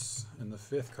flips. And the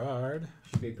 5th card.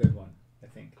 Should be a good one, I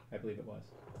think. I believe it was.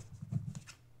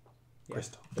 Yeah,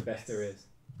 Crystal. The best there is.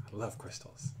 I love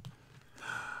crystals.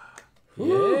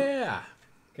 Yeah.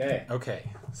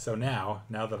 Okay. So now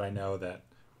that I know that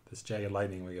this Jagged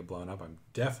Lightning will get blown up, I'm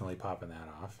definitely popping that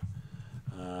off.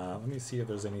 Let me see if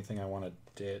there's anything I want to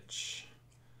ditch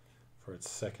for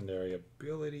its secondary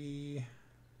ability.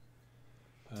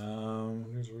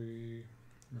 Here's 3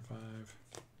 or 5.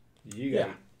 You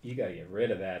gotta get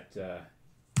rid of that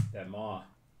maw.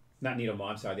 Not Needle Maw,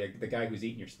 I'm sorry, the guy who's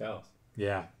eating your spells.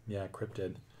 Yeah,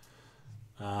 cryptid.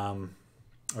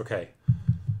 Okay.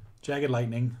 Jagged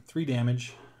Lightning, 3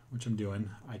 damage, which I'm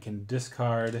doing. I can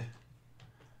discard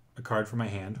a card from my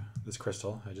hand, this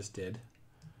crystal I just did.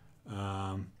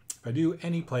 If I do,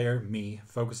 any player, me,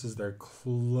 focuses their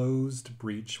closed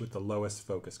breach with the lowest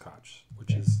focus cost,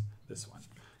 which is this one.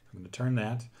 I'm going to turn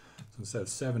that. So instead of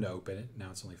 7 to open it,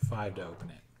 now it's only 5 to open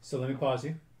it. So let me pause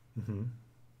you.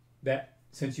 That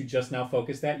since you just now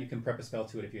focused that, you can prep a spell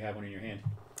to it if you have one in your hand.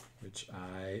 Which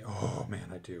I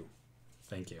do.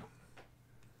 Thank you.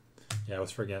 Yeah, I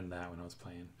was forgetting that when I was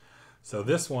playing. So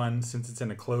this one, since it's in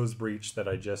a closed breach that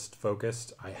I just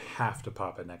focused, I have to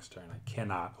pop it next turn. I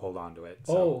cannot hold on to it.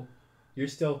 So. Oh, you're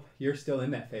still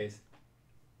in that phase.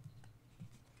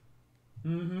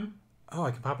 Oh,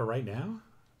 I can pop it right now?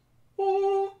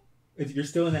 Oh, you're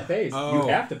still in that phase. Oh. You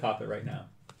have to pop it right now.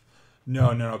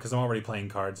 No, because I'm already playing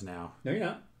cards now. No, you're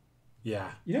not. Yeah.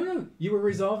 No. You were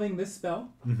resolving this spell,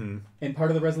 and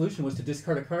part of the resolution was to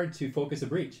discard a card to focus a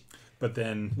breach. But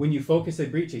then... When you focus a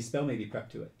breach, a spell may be prepped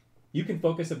to it. You can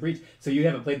focus a breach. So you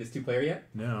haven't played this 2-player yet?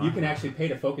 No. You can actually pay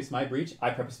to focus my breach. I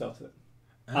prep a spell to it.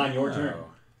 On your turn.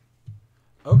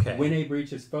 Okay. When a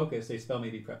breach is focused, a spell may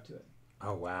be prepped to it.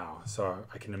 Oh, wow. So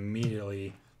I can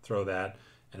immediately throw that,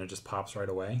 and it just pops right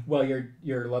away? Well,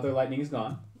 your Leather Lightning is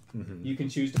gone. You can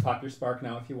choose to pop your Spark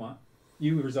now if you want.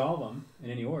 You resolve them in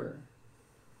any order.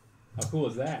 How cool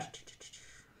is that?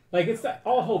 Like, it's that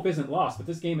all hope isn't lost, but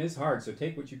this game is hard, so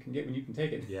take what you can get when you can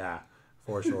take it. Yeah,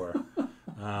 for sure.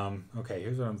 Okay,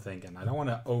 here's what I'm thinking. I don't want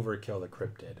to overkill the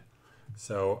cryptid.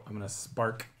 So I'm going to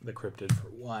spark the cryptid for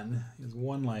 1. He has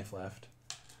 1 life left.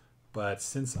 But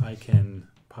since I can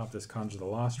pop this Conjure the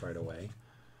Lost right away,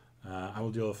 I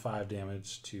will deal 5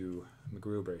 damage to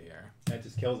McGruber here. That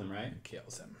just kills him, right? It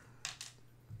kills him.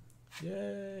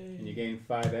 Yay! And you gain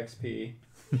 5 XP.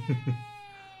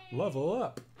 Level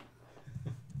up.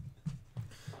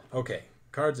 Okay,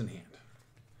 cards in hand.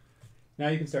 Now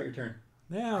you can start your turn.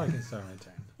 Now I can start my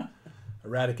turn.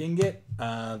 Erratic Ingot.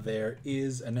 There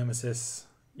is a Nemesis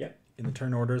in the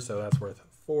turn order, so that's worth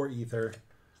 4 ether.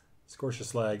 Scorchia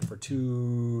Slag for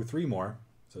 3 more,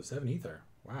 so 7 ether.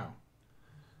 Wow.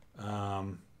 I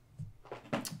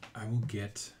will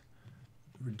get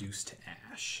reduced to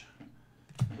ash.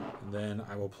 And then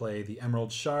I will play the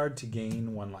Emerald Shard to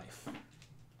gain 1 life.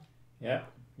 Yep.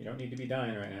 You don't need to be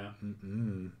dying right now.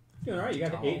 Mm-mm. Doing all right. You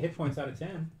got 8 hit points out of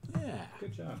 10. Yeah.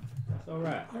 Good job. That's all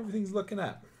right. Everything's looking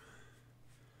up.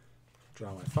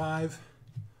 Draw my 5.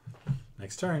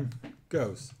 Next turn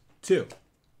goes to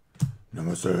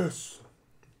Nemesis.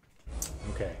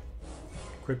 Okay.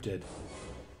 Cryptid.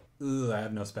 Ugh, I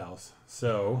have no spells.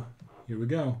 So, here we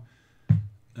go.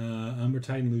 Umbra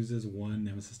Titan loses 1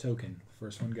 Nemesis token.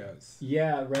 First one goes.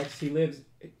 Yeah, Rex, he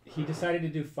decided to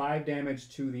do 5 damage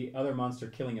to the other monster,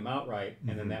 killing him outright,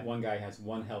 and then that one guy has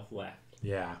 1 health left.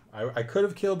 Yeah, I could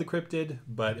have killed the Cryptid,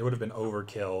 but it would have been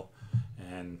overkill,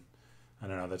 and I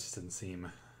don't know, that just didn't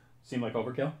seem... Seemed like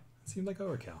overkill? It seemed like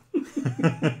overkill.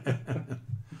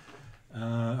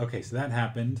 Okay, so that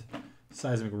happened.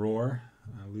 Seismic Roar.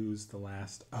 I lose the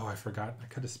last... Oh, I forgot. I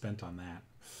could have spent on that.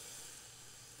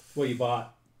 Well, you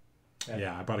bought...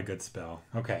 Yeah, I bought a good spell.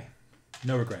 Okay.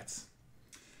 No regrets.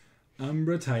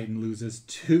 Umbra Titan loses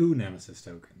 2 Nemesis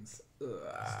tokens.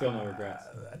 Still no regrets.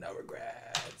 No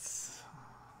regrets.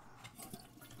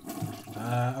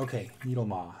 Okay, Needle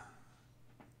Maw.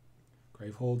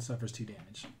 Gravehold suffers 2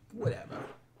 damage.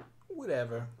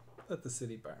 Whatever. Let the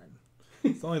city burn.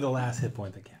 It's only the last hit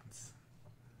point that counts.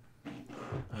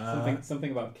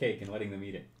 Something about cake and letting them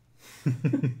eat it.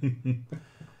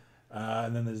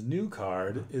 And then this new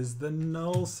card is the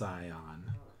Null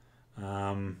Scion.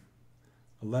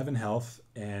 11 health,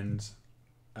 and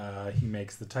he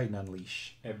makes the Titan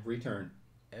Unleash. Every turn.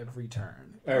 Every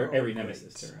turn. Or every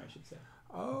Nemesis turn, I should say.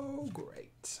 Oh,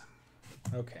 great.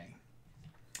 Okay.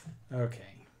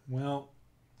 Well,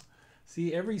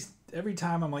 see, every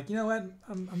time I'm like, you know what,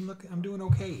 I'm doing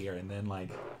okay here, and then like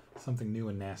something new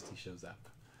and nasty shows up.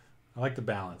 I like the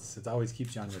balance. It always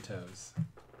keeps you on your toes.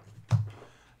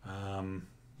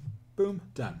 Boom,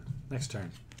 done. Next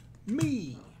turn.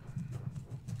 Me.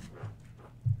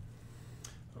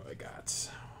 What do I got?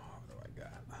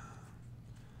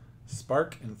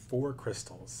 Spark and 4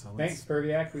 crystals. So Thanks,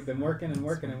 Perviac. We've been working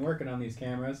on these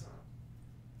cameras.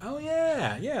 Oh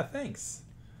yeah, thanks.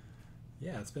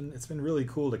 Yeah, it's been really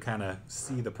cool to kind of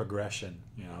see the progression.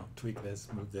 You know, tweak this,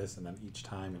 move this, and then each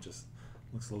time it just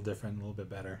looks a little different, a little bit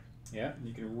better. Yeah,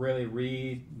 you can really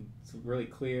read. It's really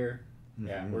clear. Mm-hmm.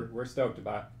 Yeah, we're stoked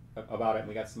about it.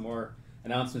 We got some more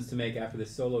announcements to make after this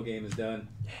solo game is done.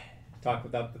 Yeah. Talk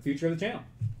about the future of the channel.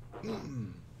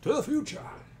 To the future.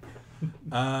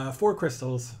 4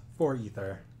 crystals, 4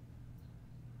 ether,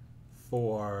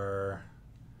 4.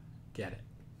 Get it.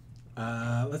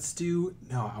 Let's do.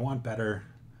 No, I want better.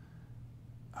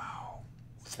 Oh,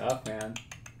 it's tough, man.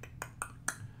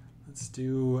 Let's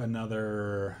do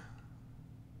another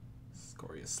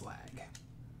Scoria Slag.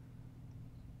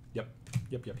 Yep.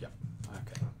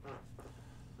 Okay.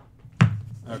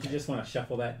 You just want to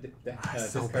shuffle that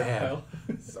so bad. Pile.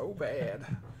 So bad.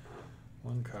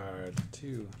 1 card,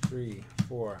 2, 3,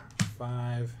 4,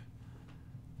 5.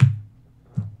 All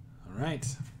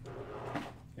right.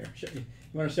 Here, you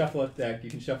want to shuffle it deck?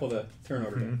 You can shuffle the turn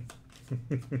order deck.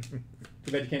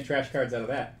 Too bad you can't trash cards out of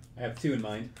that. I have 2 in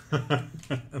mind.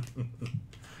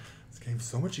 This game's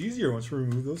so much easier once we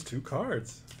remove those 2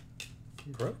 cards.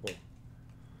 Incredible.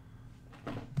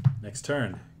 Next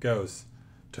turn goes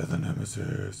to the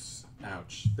Nemesis.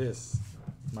 Ouch. This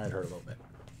might hurt a little bit.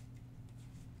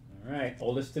 All right,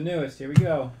 oldest to newest. Here we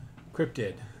go.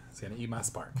 Cryptid. It's going to eat my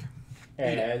spark.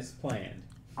 As planned.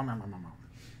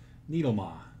 Needle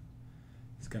Maw.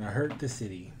 It's going to hurt the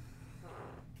city.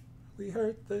 We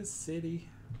hurt the city.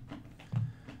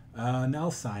 Null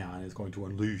Scion is going to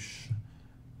unleash.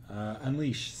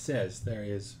 Unleash says there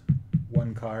is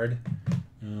 1 card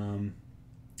in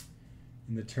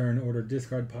the turn order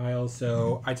discard pile,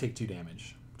 so I take 2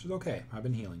 damage, which is okay. I've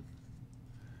been healing.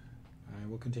 I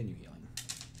will continue healing.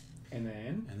 And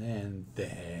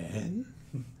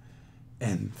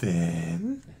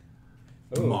then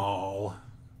Ooh. Maul.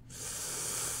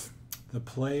 The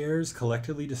players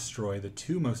collectively destroy the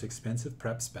 2 most expensive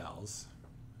prep spells,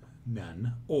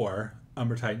 none, or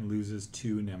Umbra Titan loses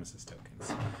 2 Nemesis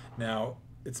tokens. Now,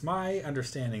 it's my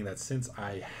understanding that since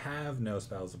I have no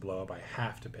spells to blow up, I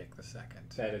have to pick the second.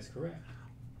 That is correct.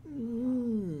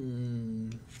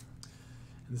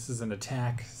 This is an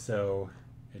attack, so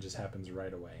it just happens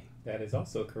right away. That is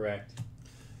also correct.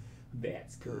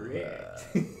 That's correct.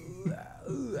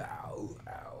 Ow.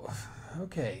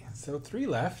 Okay, so 3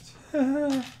 left.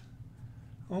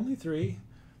 Only 3.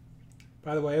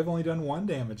 By the way, I've only done 1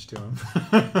 damage to him.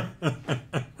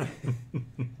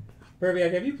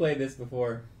 Perviac, have you played this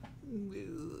before?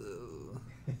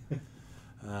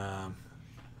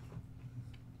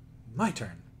 My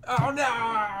turn. Oh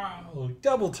no! Oh,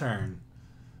 double turn.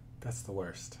 That's the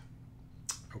worst.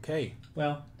 Okay.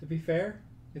 Well, to be fair,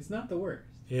 it's not the worst.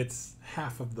 It's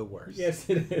half of the worst. Yes,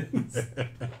 it is.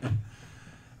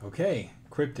 Okay.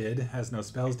 Cryptid has no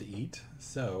spells to eat,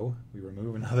 so we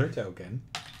remove another token.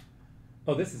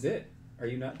 Oh, this is it. Are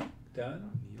you not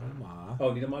done? Needlemaw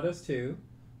Oh, Needlemaw does 2.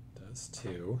 does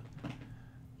 2.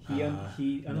 He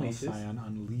unleashes. Scion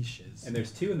unleashes. And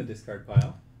there's 2 in the discard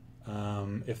pile.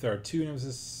 If there are 2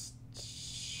 Nemesis,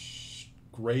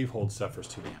 Gravehold suffers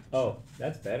 2 damage. Oh,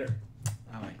 that's better.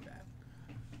 I like that.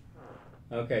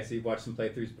 Okay, so you've watched some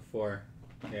playthroughs before.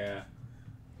 Yeah.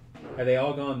 Have they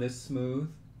all gone this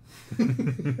smooth?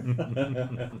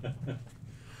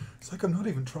 It's like I'm not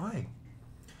even trying.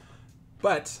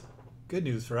 But good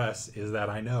news for us is that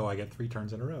I know I get 3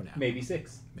 turns in a row now. Maybe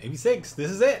 6. Maybe 6.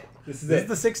 This is it. This is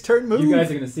the 6-turn move. You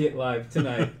guys are going to see it live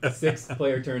tonight. 6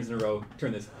 player turns in a row.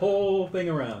 Turn this whole thing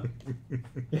around.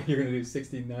 You're going to do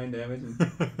 69 damage in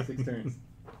 6 turns.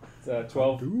 It's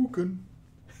 12. Dukin.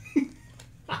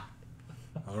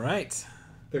 All right.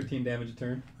 13 damage a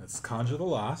turn. Let's conjure the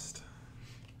lost.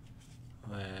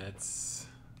 Let's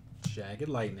jagged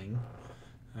lightning.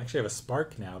 I actually have a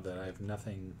spark now that I have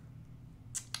nothing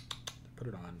to put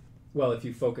it on. Well, if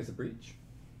you focus a breach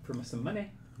for some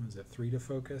money. Is it 3 to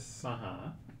focus? Uh-huh.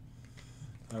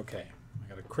 Okay. I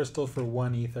got a crystal for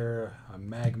 1 ether, a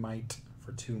magmite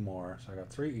for 2 more. So I got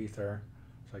 3 ether.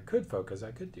 So I could focus.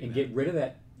 I could do and that. get rid of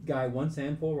that guy once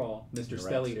and for all, Mr.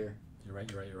 Spell Eater. You're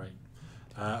right.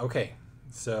 Okay.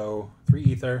 So 3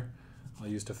 ether. I'll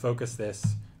use to focus this.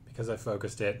 Because I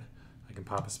focused it, I can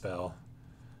pop a spell.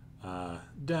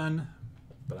 Done.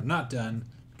 But I'm not done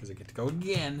because I get to go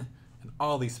again and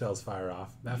all these spells fire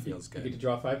off. That feels good. You get to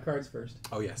draw 5 cards first.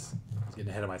 Oh, yes. I was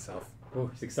getting ahead of myself. Oh,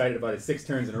 he's excited about it. 6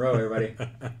 turns in a row, everybody.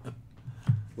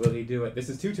 Will he do it? This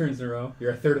is 2 turns in a row.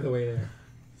 You're a third of the way there.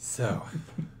 So,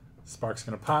 Spark's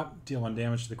going to pop, deal 1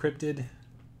 damage to the cryptid,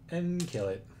 and kill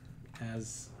it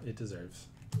as it deserves.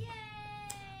 Yay!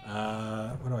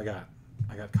 What do I got?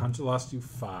 I got Conjure Lost do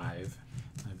 5.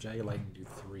 I have Jagged Lightning do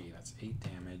 3. That's 8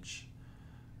 damage.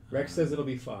 Rex says it'll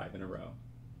be 5 in a row.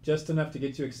 Just enough to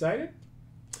get you excited,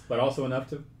 but also enough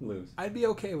to lose. I'd be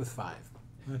okay with 5.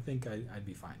 I think I'd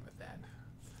be fine with that.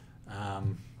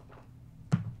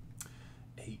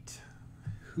 8.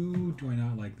 Who do I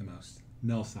not like the most?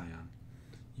 Null Scion.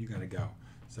 You gotta go.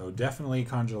 So definitely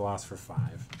Conjure Lost for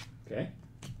 5. Okay.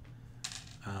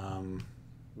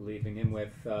 Leaving him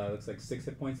with, looks like 6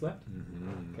 hit points left.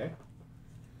 Mm-hmm. Okay.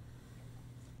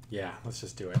 Yeah, let's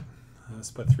just do it.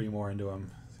 Let's put 3 more into him.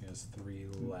 So he has 3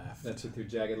 left. That's it through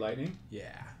Jagged Lightning.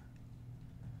 Yeah.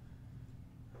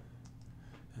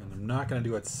 And I'm not going to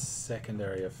do its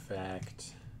secondary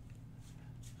effect.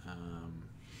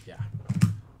 Yeah.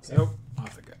 So,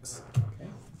 off it goes. Okay.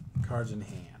 Cards in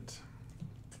hand.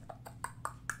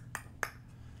 I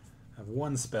have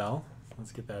 1 spell.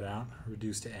 Let's get that out.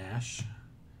 Reduce to Ash.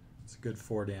 It's a good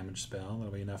 4 damage spell.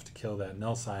 That'll be enough to kill that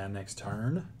Null Scion next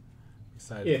turn.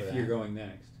 Excited for that. If you're going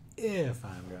next. If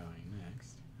I'm going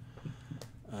next.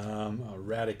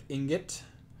 Erratic Ingot.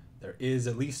 There is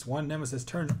at least 1 Nemesis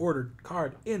turn order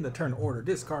card in the turn order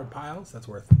discard piles. That's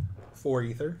worth 4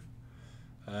 ether.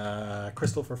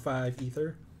 Crystal for 5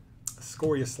 ether.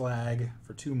 Scoria Slag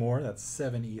for 2 more. That's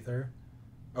 7 ether.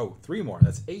 Oh, 3 more.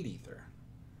 That's 8 ether.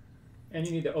 And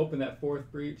you need to open that 4th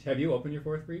breach. Have you opened your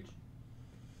 4th breach?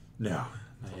 No.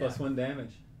 Plus 1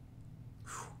 damage.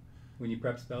 When you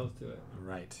prep spells to it.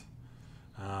 Right.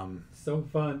 So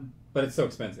fun. But it's so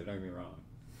expensive, don't get me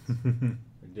wrong.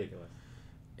 Ridiculous.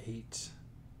 8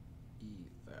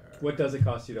 ether. What does it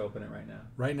cost you to open it right now?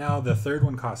 Right now, the 3rd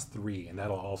one costs 3, and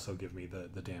that'll also give me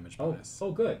the damage bonus.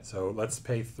 Oh, good. So let's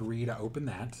pay 3 to open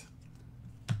that.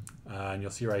 And you'll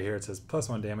see right here it says plus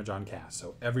 1 damage on cast.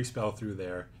 So every spell through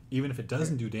there, even if it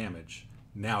doesn't do damage,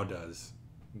 now does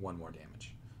 1 more damage.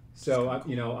 So,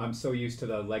 cool. I'm so used to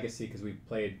the Legacy because we've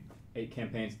played 8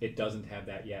 campaigns. It doesn't have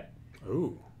that yet.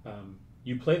 Ooh.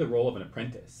 You play the role of an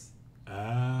apprentice.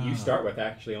 Ah. You start with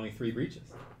actually only 3 breaches.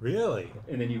 Really?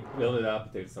 And then you build it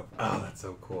up. Dude, it's so fun. Oh, that's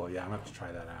so cool. Yeah, I'm going to have to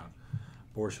try that out.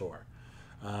 For sure.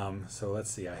 So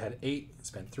let's see. I had 8,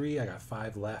 spent 3. I got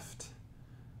 5 left.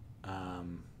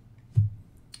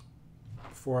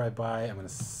 Before I buy, I'm going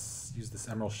to use this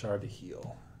Emerald Shard to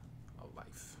heal a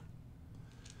life.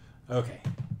 Okay.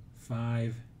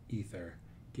 5 ether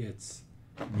gets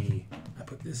me. I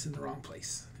put this in the wrong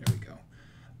place. There we go.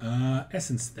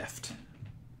 Essence Theft.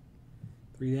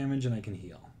 3 damage and I can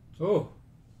heal. Oh.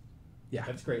 Yeah.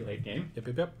 That's great late game.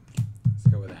 Yep. Let's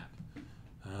go with that.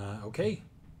 Okay.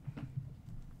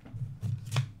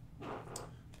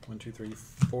 1, 2, 3,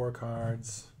 4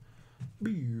 cards.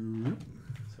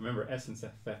 So Remember, Essence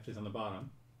Theft is on the bottom.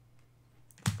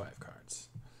 5 cards.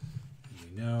 And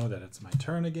we know that it's my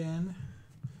turn again.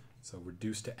 So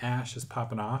Reduced to Ash is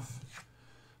popping off.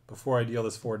 Before I deal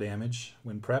this 4 damage,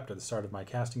 when prepped at the start of my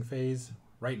casting phase,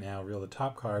 right now, reveal the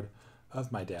top card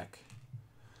of my deck.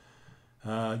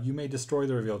 You may destroy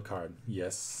the revealed card.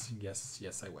 Yes, yes,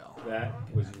 yes, I will. That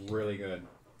was really good.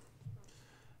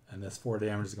 And this 4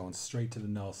 damage is going straight to the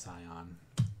Null Scion.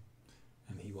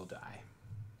 And he will die.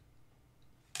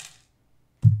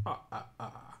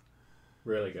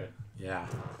 Really good. Yeah.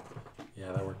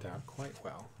 Yeah, that worked out quite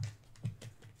well.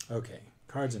 Okay,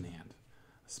 cards in hand.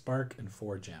 Spark and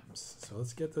 4 gems. So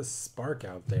let's get this Spark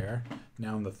out there.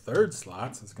 Now in the 3rd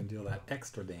slot, so it's going to deal that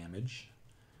extra damage.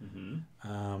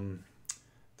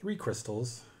 3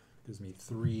 crystals gives me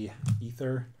 3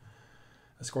 ether.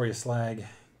 A Scoria Slag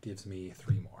gives me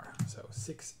 3 more. So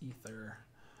 6 ether.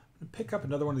 I'm going to pick up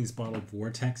another one of these bottled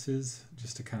vortexes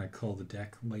just to kind of cull the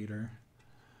deck later.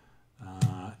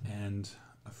 And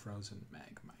a Frozen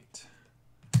Magmite.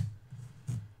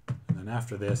 And then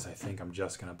after this, I think I'm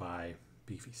just going to buy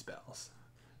beefy spells.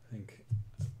 I think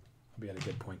I'll be at a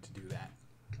good point to do that.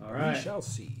 All right. We shall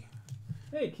see.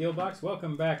 Hey, Keelbox,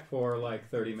 welcome back for like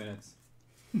 30 minutes.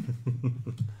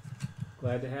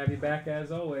 Glad to have you back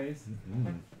as always.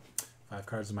 5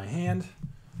 cards in my hand.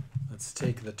 Let's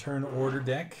take the turn order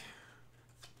deck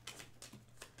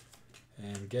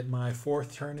and get my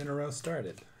 4th turn in a row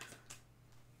started.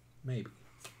 Maybe.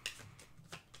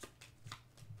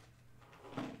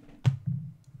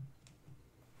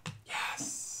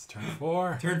 Yes! Turn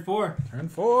 4. Turn 4. Turn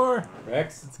 4.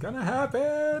 Rex. It's gonna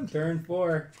happen. Turn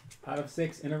 4 out of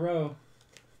 6 in a row.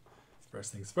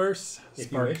 First things first. If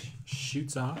Spark you wish.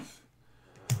 shoots off.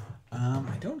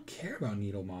 I don't care about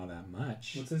Needle Maw that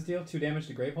much. What's this deal? 2 damage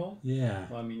to Gravehole? Yeah.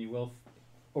 Well, I mean, you will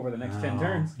over the next 10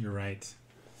 turns. You're right.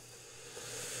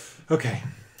 Okay.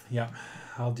 Yep.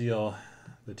 I'll deal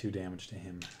the 2 damage to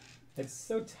him. It's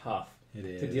so tough It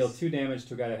is. to deal 2 damage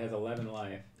to a guy that has 11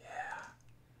 life. Yeah.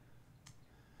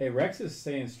 Hey, Rex is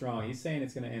staying strong. He's saying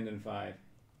it's going to end in 5.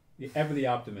 Ever the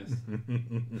optimist.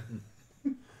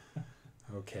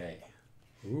 Okay.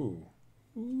 Ooh.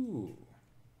 Ooh.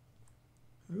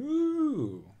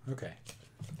 Ooh. Okay.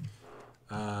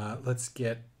 Let's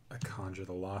get a Conjure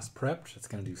the Lost prepped. It's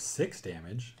going to do 6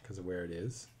 damage because of where it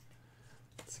is.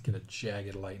 Let's get a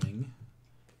Jagged Lightning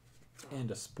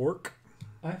and a Spork.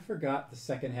 I forgot the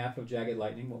second half of Jagged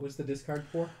Lightning. What was the discard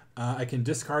for? I can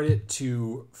discard it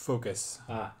to focus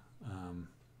Yeah.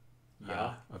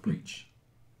 a breach,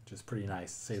 which is pretty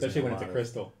nice. Saves Especially me when it's a lot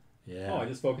crystal. Yeah. Oh, I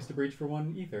just focused a breach for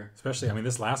 1 ether. Especially, I mean,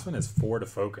 this last one is 4 to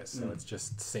focus, so it's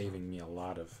just saving me a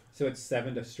lot of... So it's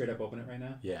 7 to straight up open it right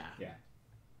now? Yeah. Yeah.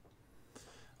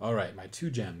 All right, my 2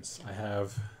 gems. I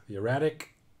have the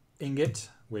Erratic Ingot,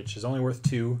 which is only worth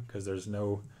 2 because there's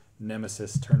no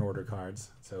Nemesis turn order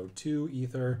cards. So 2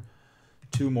 ether,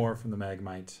 2 more from the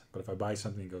Magmite. But if I buy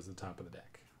something, it goes to the top of the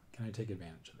deck. Can I take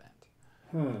advantage of that?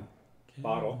 Can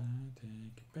Bottle. I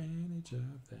take advantage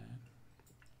of that?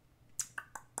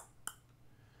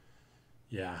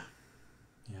 Yeah.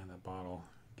 Yeah, that bottle.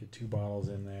 Get 2 bottles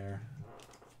in there.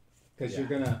 Because you're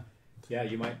going to... Yeah,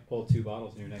 you might pull 2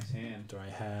 bottles in your next hand. Do I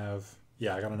have...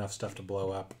 Yeah, I got enough stuff to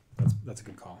blow up. That's a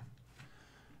good call.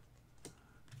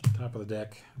 Top of the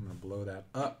deck. I'm going to blow that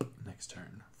up next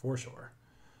turn, for sure.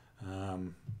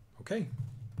 Okay.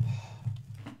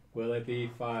 Will it be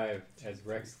 5, as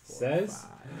Rex says?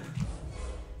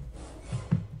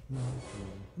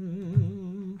 5.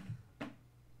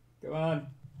 Go on.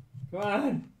 Go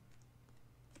on.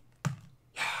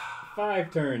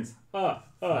 5 turns.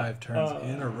 5 turns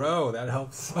in a row. That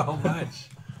helps so much.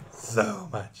 So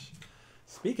much.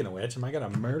 Speaking of which, am I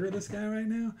going to murder this guy right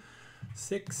now?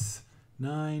 6,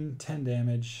 9, 10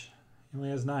 damage. He only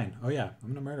has 9. Oh, yeah.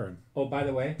 I'm going to murder him. Oh, by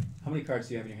the way, how many cards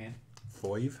do you have in your hand?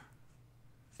 5.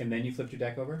 And then you flipped your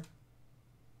deck over?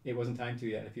 It wasn't time to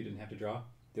yet if you didn't have to draw.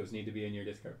 Those need to be in your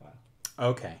discard pile.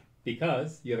 Okay.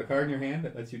 Because you have a card in your hand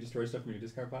that lets you destroy stuff from your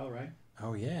discard pile, right?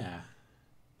 Oh, yeah.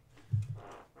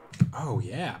 Oh,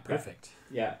 yeah. Perfect.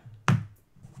 Yeah.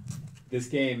 This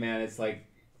game, man, it's like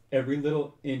every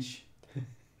little inch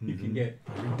you can get.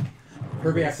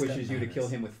 Herbiak wishes you to kill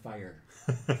him with fire.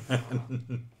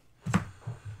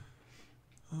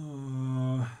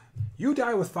 You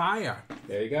die with fire.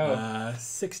 There you go.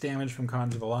 6 damage from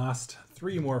Conjure the Lost.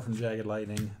 3 more from Jagged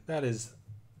Lightning. That's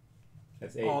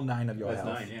 8. all 9 of your That's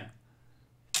health. 9, yeah.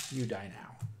 You die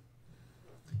now.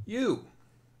 You.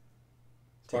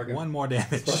 Spark him. 1 more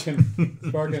damage. Spark him.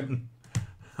 Spark him.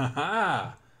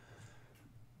 Ha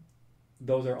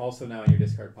Those are also now in your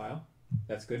discard pile.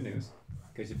 That's good news.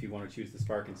 Because if you want to choose the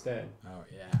spark instead. Oh,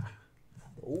 yeah.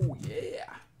 Oh,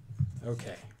 yeah.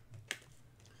 Okay.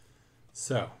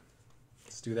 So,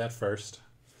 let's do that first.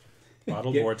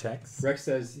 Bottled Vortex. Rex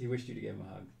says he wished you to give him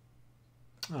a hug.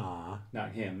 Aw.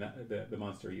 Not him, the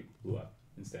monster you blew up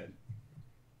instead.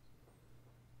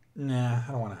 Nah,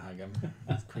 I don't want to hug him.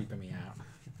 He's creeping me out.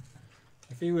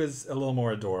 If he was a little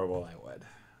more adorable, I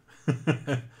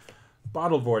would.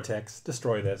 Bottled Vortex.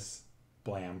 Destroy this.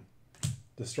 Blam.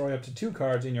 Destroy up to 2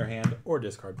 cards in your hand or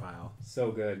discard pile.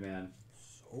 So good, man.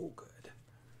 So good.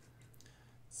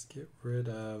 Let's get rid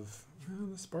of... Well,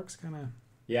 the spark's kind of...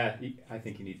 Yeah, I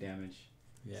think you need damage.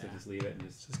 Yeah. So just leave it and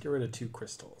Just get rid of 2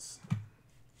 crystals.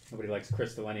 Nobody likes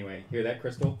crystal anyway. Hear that,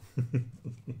 crystal?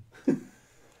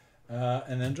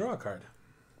 And then draw a card.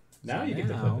 Now So you get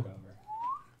to flip it over.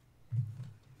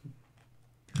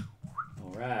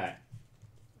 All right.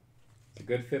 It's a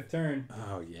good 5th turn.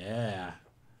 Oh, yeah.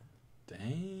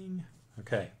 Dang.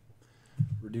 Okay.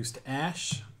 Reduced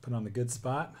Ash. Put on the good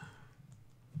spot.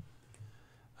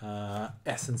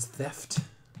 Essence Theft.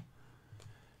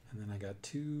 And then I got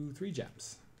 3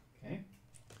 gems. Okay.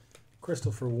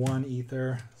 Crystal for 1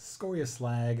 ether. Scoria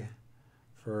Slag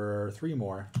for 3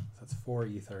 more. So that's 4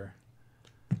 ether.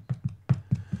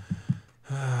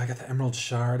 I got the Emerald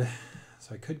Shard.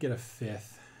 So I could get a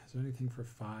 5th. Is there anything for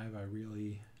 5 I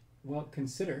really... Well,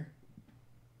 consider,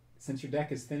 since your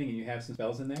deck is thinning and you have some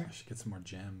spells in there... I should get some more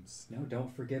gems. No,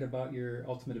 don't forget about your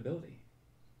ultimate ability.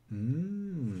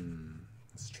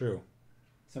 That's true.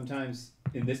 Sometimes,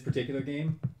 in this particular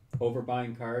game,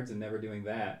 overbuying cards and never doing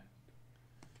that.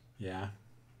 Yeah.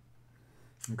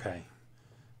 Okay.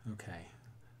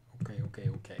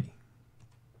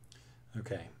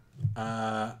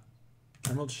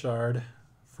 Emerald Shard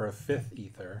for a 5th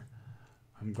ether.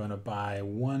 I'm going to buy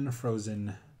 1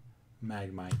 frozen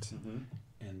Magmite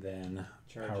and then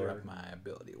power up my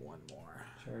ability 1 more.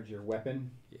 Charge your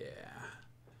weapon. Yeah.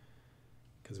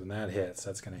 Because when that hits,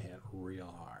 that's going to hit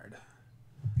real hard.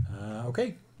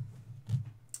 Okay.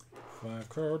 5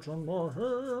 cards on my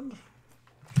hand.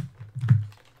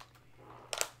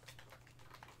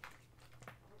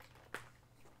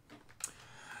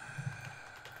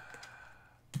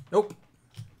 Nope.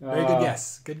 Very good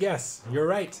guess. Good guess. You're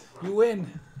right. You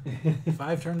win.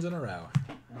 5 turns in a row.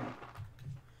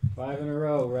 5 in a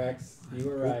row, Rex. You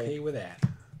were right. Okay with that.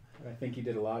 I think he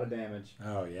did a lot of damage.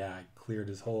 Oh yeah, I cleared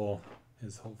his whole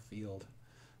field.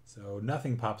 So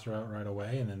nothing pops out right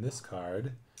away, and then this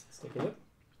card, Let's take a look.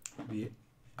 the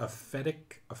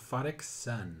Aphotic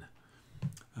Sun.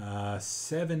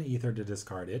 7 ether to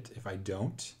discard it. If I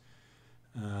don't,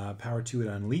 power 2 it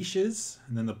unleashes,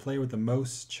 and then the player with the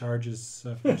most charges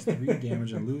suffers 3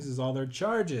 damage and loses all their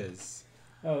charges.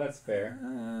 Oh, that's fair.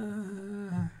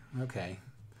 Okay.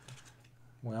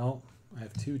 Well, I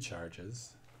have 2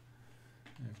 charges.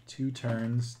 I have 2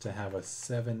 turns to have a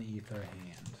 7 ether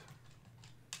hand.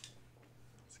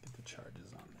 Let's get the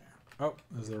charges on there. Oh,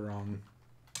 those are the wrong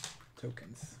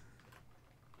tokens.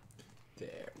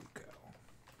 There we go.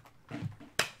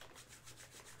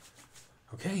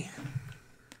 Okay.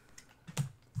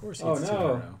 4 seats, Oh, 2 in a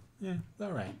no. row. Yeah, it's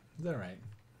all right. It's all right.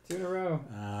 2 in a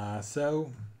row.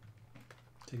 So,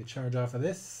 take a charge off of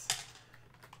this.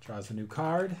 Draws a new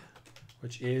card,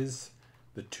 which is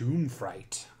the Tomb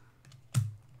Fright.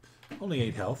 Only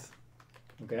 8 health.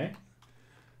 Okay.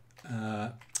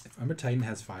 If Umbra Titan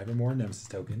has 5 or more Nemesis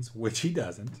tokens, which he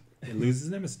doesn't, it loses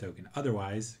a Nemesis token.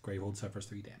 Otherwise, Gravehold suffers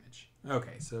 3 damage.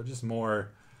 Okay, so just more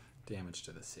damage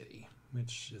to the city,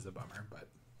 which is a bummer, but...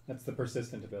 That's the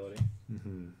persistent ability.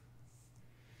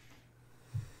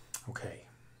 Okay.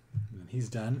 And he's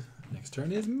done. Next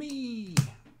turn is me.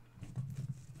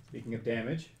 Speaking of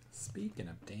damage. Speaking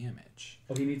of damage.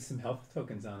 Oh, he needs some health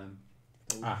tokens on him.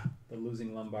 The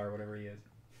losing lumbar, whatever he is.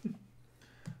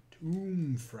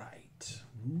 Tomb Fright.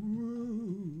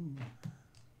 Ooh.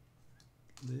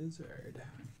 Lizard.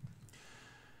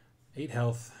 8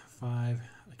 health, 5.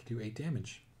 I can do 8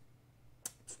 damage.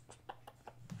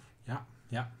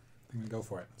 Yeah. I'm going to go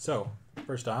for it. So,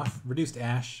 first off, reduced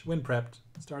Ash, when prepped,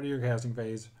 start of your casting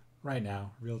phase, right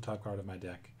now, real top card of my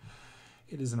deck.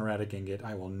 It is an Erratic Ingot.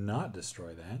 I will not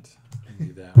destroy that. I'll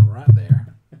do that right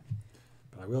there.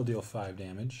 But I will deal 5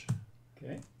 damage.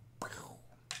 Okay.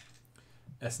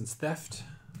 Essence Theft,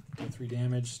 deal 3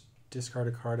 damage. Discard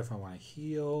a card if I want to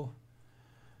heal.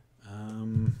 I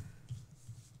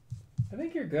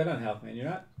think you're good on health, man. You're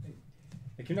not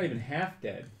even half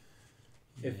dead.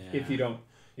 If you don't.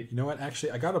 You know what?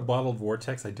 Actually, I got a Bottled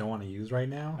Vortex I don't want to use right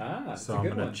now. So I'm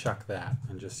going to chuck that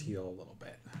and just heal a little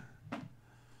bit.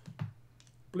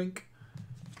 Blink.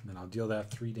 And then I'll deal that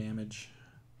 3 damage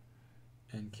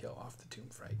and kill off the Tomb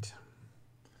Fright.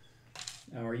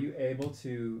 Now, are you able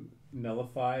to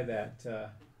nullify that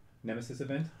Nemesis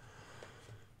event?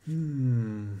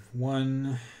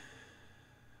 1,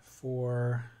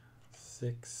 4,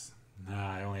 6.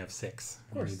 Nah, I only have 6.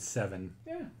 Of course. I need 7.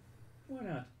 Yeah, why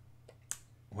not?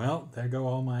 Well, there go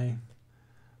all my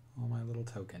little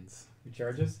tokens. Your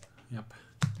charges? Yep.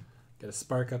 Get a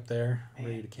spark up there,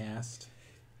 ready to cast.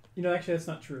 You know, actually, that's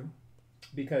not true.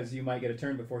 Because you might get a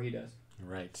turn before he does.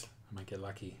 Right. I might get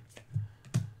lucky.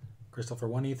 Crystal for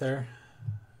 1 ether.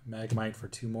 Magmite for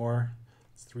 2 more.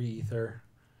 It's 3 ether.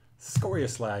 Scoria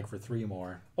Slag for 3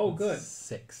 more. Oh, good.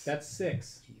 6. That's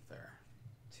 6. Ether.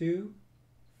 2,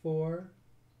 4,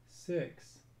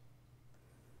 6.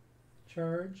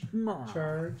 Charge,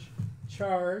 charge,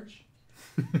 charge.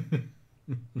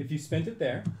 If you spent it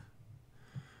there,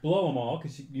 blow them all,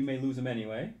 because you may lose them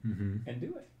anyway, and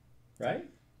do it. Right?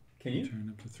 Can you? Turn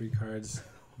up to 3 cards.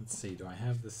 Let's see. Do I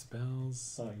have the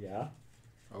spells? Oh, yeah.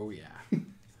 Oh, yeah.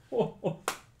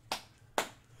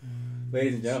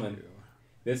 Ladies and gentlemen,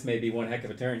 this may be one heck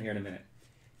of a turn here in a minute.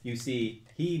 You see,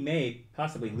 he may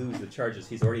possibly lose the charges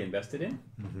he's already invested in.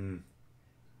 Mm-hmm.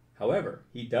 However,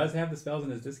 he does have the spells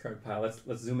in his discard pile.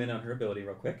 Let's zoom in on her ability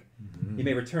real quick. Mm-hmm. He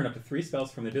may return up to 3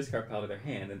 spells from the discard pile to their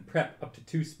hand and prep up to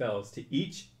 2 spells to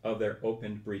each of their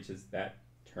opened breaches that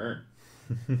turn.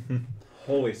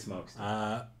 Holy smokes.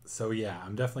 So yeah,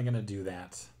 I'm definitely going to do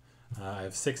that. I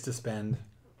have 6 to spend.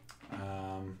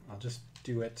 I'll just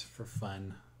do it for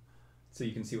fun. So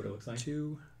you can see what it looks like?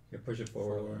 2. You push it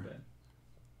forward a little bit.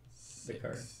 6. The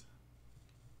card.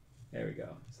 There we go.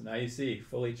 So now you see,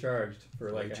 fully charged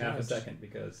for like a half a second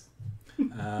because...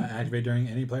 Activate during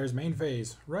any player's main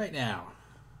phase. Right now.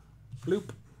 Bloop.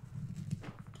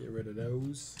 Get rid of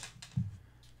those.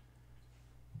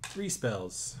 3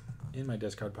 spells in my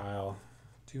discard pile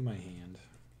to my hand.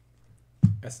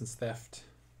 Essence Theft.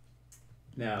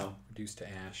 Now... Reduced to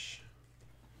ash.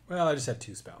 Well, I just have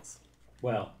 2 spells.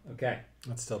 Well, okay.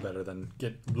 That's still better than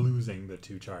losing the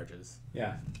 2 charges.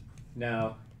 Yeah.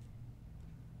 Now,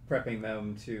 prepping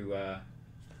them to...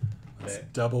 Let's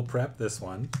double prep this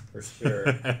one. For sure.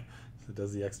 So it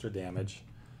does the extra damage.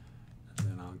 And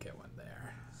then I'll get one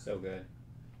there. So good.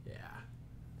 Yeah.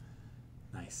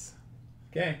 Nice.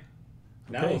 Okay.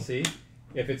 Now we'll see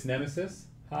if it's Nemesis.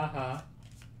 Ha.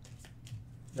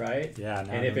 Right? Yeah.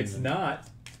 And if it's not,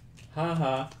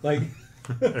 ha. Like,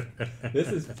 this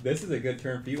is a good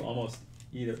turn for you almost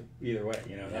either way.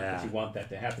 You know, not that you want that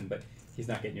to happen, but he's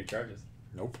not getting your charges.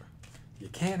 Nope. You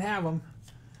can't have them.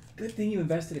 Good thing you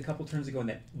invested a couple turns ago in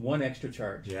that 1 extra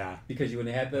charge. Yeah. Because you would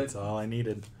have had the... That's all I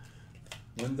needed.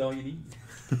 1's all you need.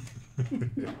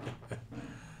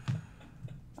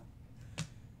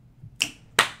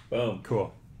 Boom.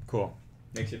 Cool.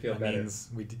 Makes you feel that better. Means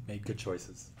we made good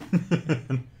choices.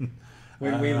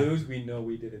 When we lose, we know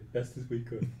we did it best as we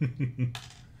could.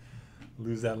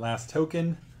 Lose that last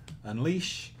token.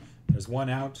 Unleash. There's 1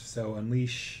 out, so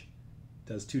Unleash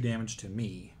does 2 damage to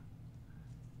me.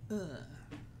 And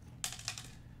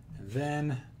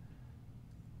then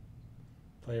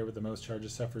player with the most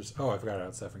charges suffers... Oh, I forgot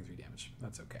about suffering 3 damage.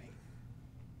 That's okay.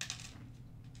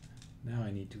 Now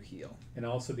I need to heal. And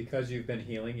also because you've been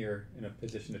healing, you're in a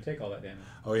position to take all that damage.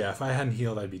 Oh yeah, if I hadn't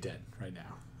healed, I'd be dead right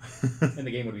now. And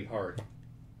the game would be hard.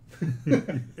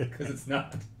 Because it's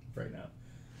not right now.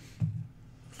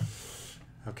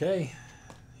 Okay.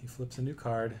 He flips a new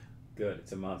card. Good,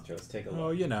 it's a monster. Let's take a look. Oh,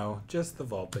 you know, just the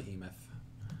Vault Behemoth.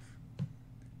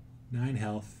 9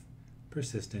 health.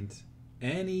 Persistent.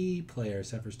 Any player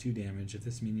suffers 2 damage if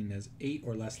this minion has 8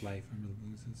 or less life and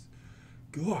loses.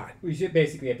 God. We should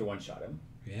basically have to one-shot him.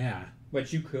 Yeah.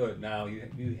 But you could now.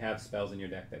 You have spells in your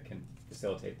deck that can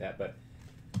facilitate that. But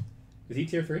is he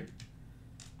tier 3?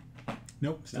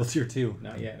 Nope, still tier 2.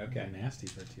 Not yet, okay. Nasty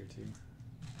for tier 2.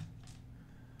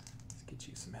 Let's get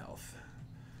you some health.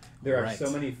 There are so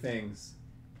many things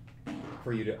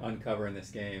for you to uncover in this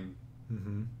game.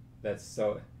 Mm-hmm. That's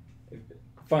so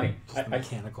funny.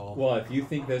 Mechanical. Well, if you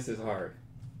think this is hard.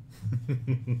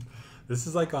 This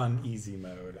is like on easy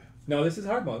mode. No, this is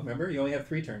hard mode. Remember, you only have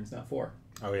 3 turns, not 4.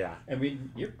 Oh yeah. And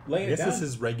you're laying it down. I guess this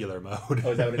is regular mode.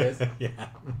 Oh, is that what it is? Yeah.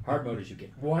 Hard mode is you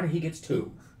get 1, he gets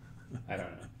 2. I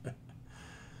don't know.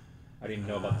 I didn't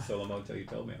know about the solo mode until you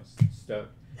told me. I was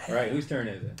stoked. All right, whose turn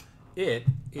is it? It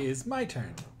is my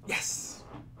turn. Yes.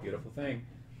 Beautiful thing.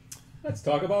 Let's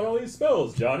talk about all these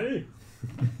spells, Johnny.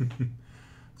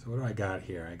 So what do I got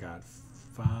here? I got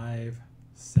 5,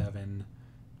 7,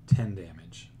 10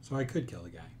 damage. So I could kill the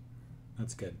guy.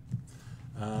 That's good.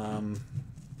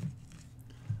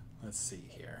 Let's see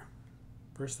here.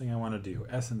 First thing I want to do,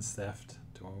 Essence Theft.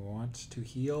 Do I want to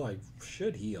heal? I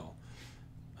should heal.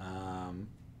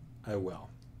 I will.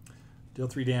 Deal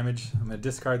 3 damage. I'm going to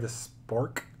discard the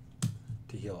Spork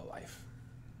to heal a life.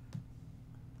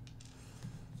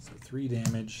 3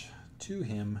 damage to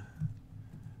him.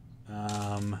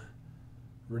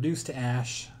 Reduce to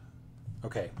ash.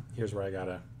 Okay, here's where I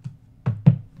gotta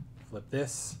flip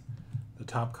this. The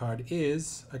top card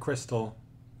is a crystal.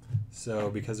 So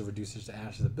because of Reduces to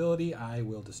Ash's ability, I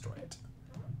will destroy it.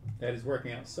 That is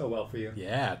working out so well for you.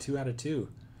 Yeah, 2 out of 2.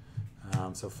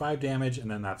 So 5 damage, and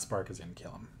then that spark is going to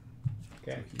kill him.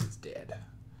 Okay. So he is dead.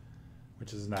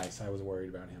 Which is nice. I was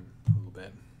worried about him a little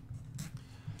bit.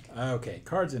 Okay,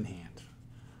 cards in hand.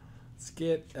 Let's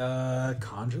get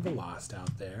Conjure the Lost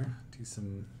out there. Do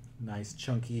some nice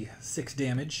chunky 6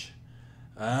 damage.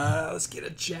 Let's get a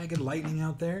Jagged Lightning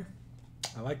out there.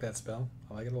 I like that spell.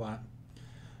 I like it a lot.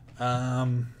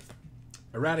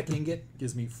 Erratic Ingot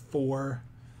gives me 4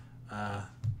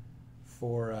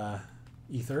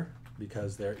 ether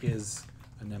because there is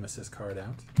a Nemesis card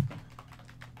out.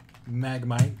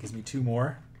 Magmite gives me 2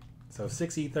 more, so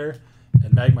 6 ether.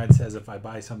 And Magmite says if I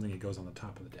buy something, it goes on the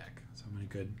top of the deck. So I'm in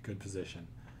a good position.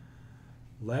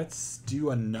 Let's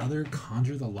do another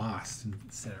Conjure the Lost and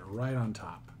set it right on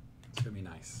top. It's gonna be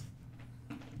nice.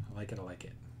 I like it. I like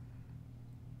it.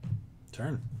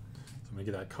 Turn. So I'm gonna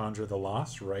get that Conjure the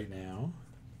Lost right now.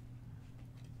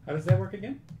 How does that work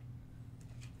again?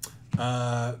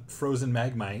 Frozen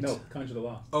Magmite. No, Conjure the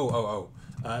Lost.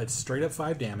 It's straight up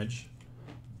 5 damage,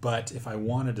 but if I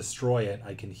want to destroy it,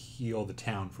 I can heal the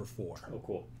town for 4. Oh,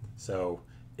 cool. So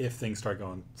if things start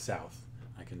going south,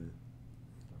 I can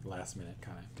last minute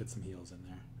kind of get some heals in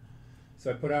there.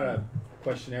 So I put out a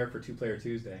questionnaire for 2-Player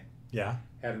Tuesday. Yeah.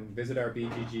 Had them visit our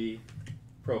BGG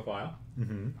profile.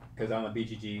 Mm-hmm. Because on the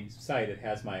BGG site, it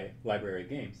has my library of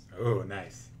games. Oh,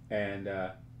 nice. And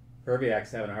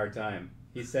Perviac's having a hard time.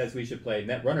 He says we should play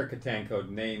Netrunner Catan Code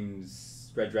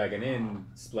Names Red Dragon Inn,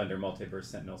 Splendor Multiverse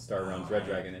Sentinel, Star Realms Red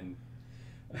Dragon Inn.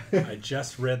 I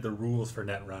just read the rules for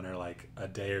Netrunner like a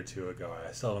day or 2 ago.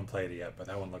 I still haven't played it yet, but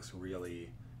that one looks really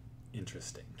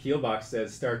interesting. Keelbox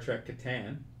says Star Trek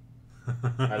Catan.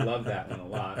 I love that one a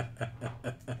lot.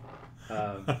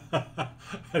 I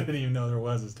didn't even know there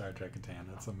was a Star Trek Catan.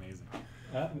 That's amazing.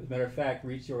 As a matter of fact,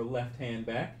 reach your left hand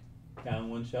back, down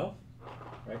one shelf,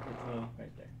 right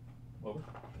there, over.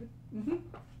 Mm-hmm.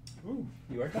 Ooh,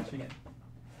 you are touching it.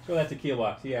 Show that to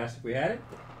Keelbox. He asked if we had it.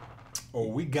 Oh,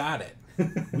 we got it.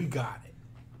 We got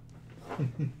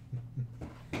it.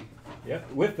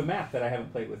 Yep, with the map that I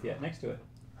haven't played with yet next to it.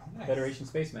 Oh, nice. Federation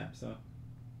space map. So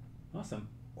awesome.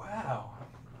 Wow.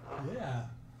 Yeah.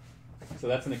 So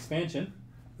that's an expansion.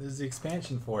 This is the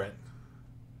expansion for it.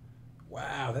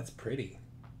 Wow, that's pretty.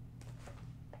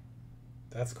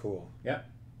 That's cool. Yep.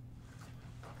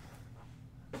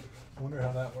 I wonder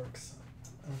how that works.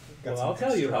 Well, I'll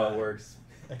tell you how it works.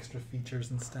 Extra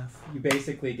features and stuff. You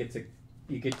basically get to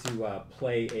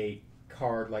play a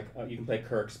card like you can play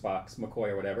Kirk, Spock, McCoy,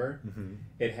 or whatever. Mm-hmm.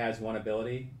 It has one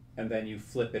ability, and then you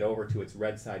flip it over to its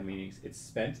red side, meaning it's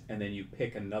spent, and then you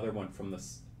pick another one from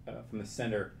the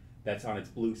center that's on its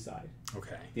blue side.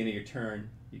 Okay. At the end of your turn,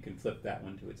 you can flip that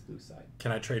one to its blue side.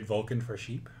 Can I trade Vulcan for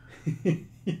sheep?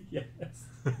 Yes.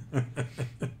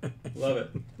 Love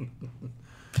it.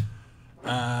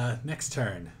 Next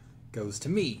turn goes to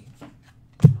me.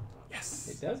 Yes.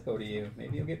 It does go to you.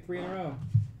 Maybe you'll get 3 in a row.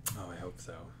 Oh, I hope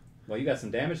so. Well, you got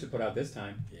some damage to put out this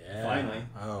time. Yeah. Finally.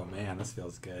 Oh man, this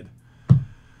feels good.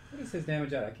 What is his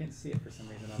damage at? I can't see it for some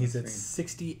reason on He's the at screen.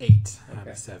 68 out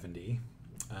Okay. of 70.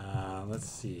 Let's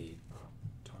see.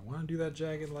 Do I want to do that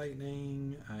Jagged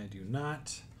Lightning? I do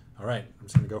not. All right, I'm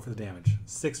just going to go for the damage.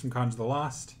 6 from Conjure the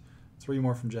Lost. 3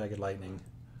 more from Jagged Lightning.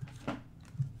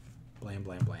 Blam,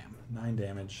 blam, blam. 9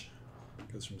 damage.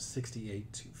 Goes from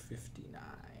 68 to 59.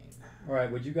 All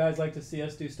right, would you guys like to see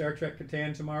us do Star Trek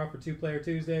Catan tomorrow for 2-Player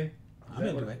Tuesday? I'm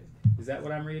into it. Is that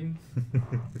what I'm reading?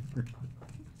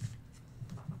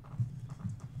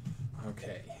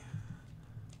 Okay.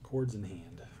 Chords in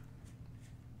hand.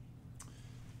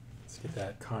 Let's get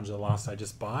that Conjure the Lost I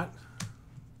just bought.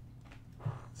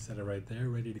 Set it right there,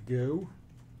 ready to go.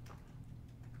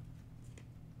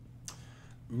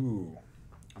 Ooh.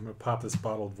 I'm going to pop this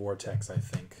bottled Vortex, I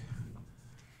think.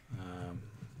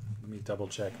 Let me double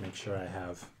check, make sure I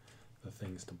have the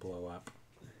things to blow up.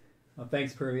 Well,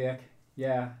 thanks, Perviac.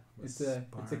 Yeah, it's a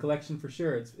collection for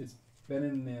sure. It's been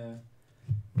in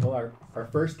our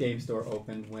first game store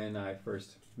opened when I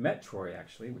first met Troy,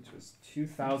 actually, which was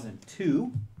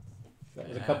 2002. That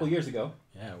was a couple years ago.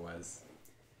 Yeah, it was.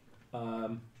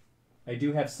 I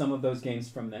do have some of those games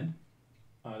from then.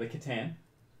 The Catan.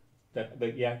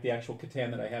 The actual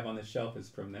Catan that I have on this shelf is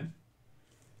from then.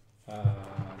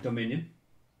 Dominion.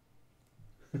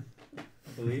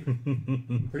 I believe.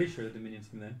 Pretty sure the Dominion's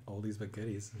from then. Oldies but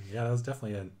goodies. Yeah, that was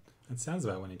definitely that sounds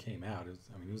about when it came out. It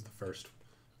was the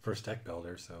first deck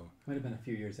builder, so Might have been a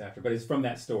few years after, but it's from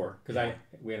that store because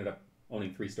we ended up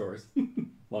owning 3 stores.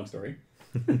 Long story.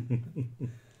 okay.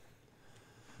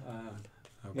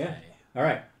 Yeah. All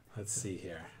right. Let's see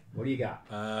here. What do you got?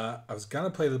 I was gonna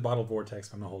play the Bottled Vortex,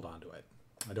 but I'm gonna hold on to it.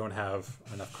 I don't have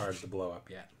enough cards to blow up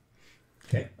yet.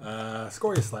 Okay.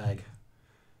 Scoria Slag,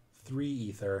 3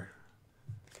 ether.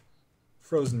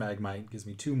 Frozen Magmite gives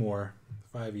me 2 more,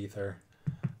 5 ether.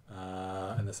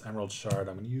 And this Emerald Shard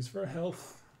I'm going to use for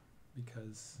health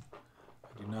because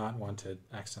I do not want to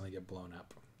accidentally get blown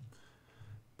up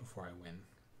before I win.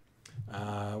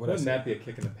 Wouldn't that be a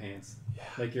kick in the pants? Yeah.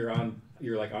 Like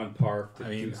you're like on par to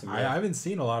do some. I haven't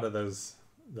seen a lot of those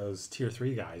tier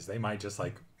 3 guys. They might just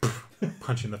like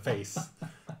punch in the face.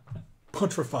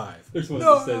 Punch for 5. There's one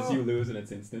that says you lose and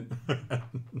it's instant.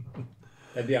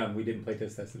 That'd be on. We didn't play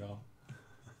test at all.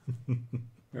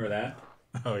 Remember that?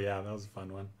 Oh yeah, that was a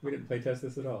fun one. We didn't play test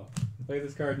this at all. Play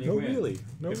this card and you No, win. really.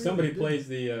 No, if really somebody did. plays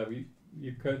the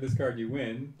you cut this card, you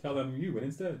win. Tell them you win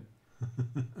instead.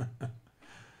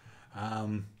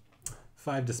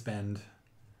 5 to spend.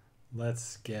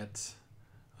 Let's get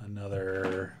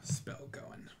another spell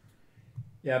going.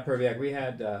 Yeah, Perviac. We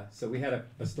had we had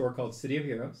a store called City of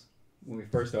Heroes when we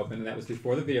first opened, and that was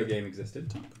before the video game existed.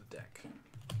 Top of the deck.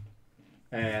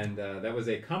 And that was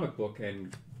a comic book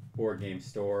and board game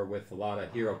store with a lot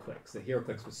of HeroClix. The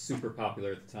HeroClix was super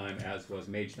popular at the time, as was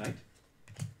Mage Knight.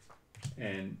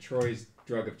 And Troy's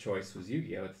drug of choice was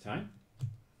Yu-Gi-Oh! At the time.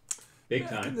 Big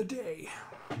Back time. in the day.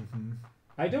 Mm-hmm.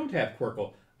 I don't have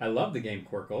Quirkle. I love the game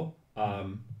Quirkle,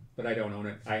 but I don't own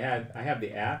it. I have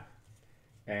the app,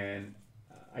 and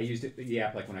I used the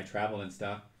app like when I travel and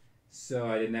stuff. So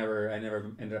I never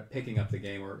ended up picking up the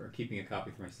game or keeping a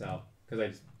copy for myself because I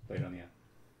just played it on the app.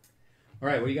 All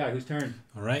right, what do you got? Whose turn?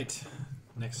 All right.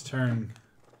 Next turn.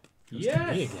 Goes to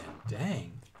Yes! me again.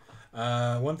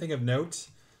 Dang. One thing of note,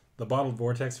 the Bottled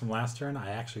Vortex from last turn,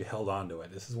 I actually held on to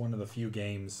it. This is one of the few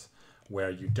games where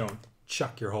you don't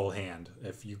chuck your whole hand.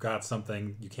 If you got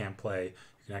something you can't play,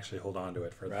 you can actually hold on to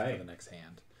it for the next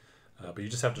hand. But you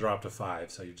just have to draw up to 5,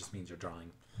 so it just means you're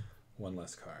drawing 1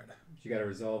 less card. You got to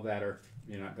resolve that, or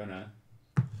you're not gonna.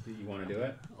 Do you want to do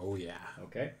it? Oh yeah.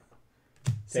 Okay.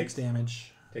 6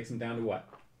 damage. Takes him down to what?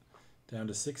 Down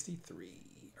to 63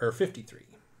 or 53.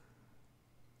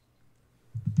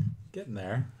 Getting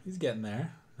there. He's getting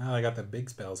there. Now I got the big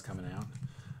spells coming out.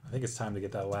 I think it's time to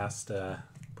get that last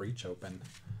breach open.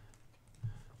 I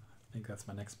think that's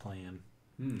my next plan.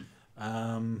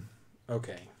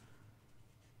 Okay.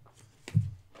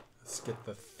 Let's get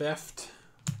the theft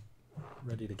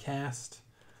ready to cast.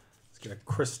 Let's get a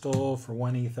crystal for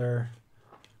 1 ether,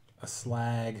 a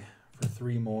slag for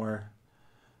 3 more,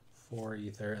 4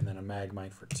 ether, and then a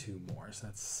magmite for 2 more. So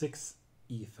that's 6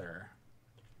 ether.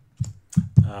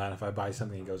 And if I buy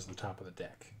something, it goes to the top of the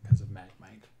deck because of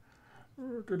magmite.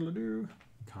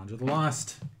 Conjure the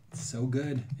Lost. It's so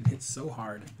good. It hits so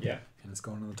hard. Yeah. And it's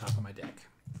going to the top of my deck.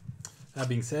 That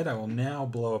being said, I will now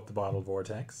blow up the Bottled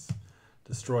Vortex.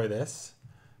 Destroy this.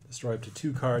 Destroy up to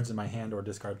 2 cards in my hand or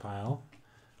discard pile.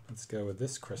 Let's go with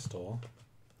this crystal.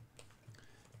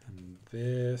 And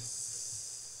this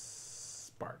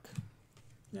spark.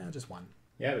 Yeah, just 1.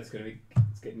 Yeah, it's getting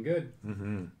good.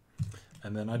 Mm-hmm.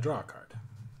 And then I draw a card.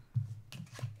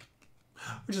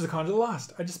 Which is a Conjure the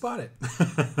Lost. I just bought it.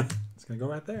 It's going to go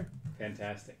right there.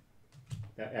 Fantastic.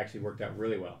 That actually worked out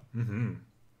really well. Mm-hmm.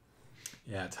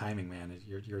 Yeah, timing, man.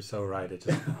 You're so right. It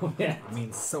just Yeah. it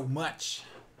means so much.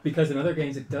 Because in other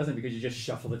games it doesn't, because you just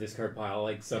shuffle the discard pile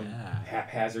like some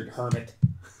haphazard hermit.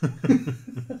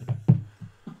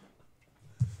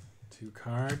 2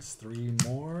 cards, 3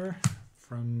 more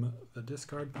from the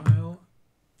discard pile,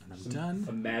 and I'm done.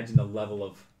 Imagine the level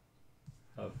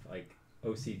of like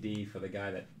OCD for the guy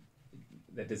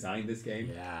that designed this game.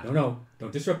 Yeah. No,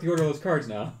 don't disrupt the order of those cards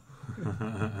now.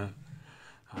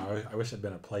 I wish I'd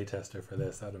been a playtester for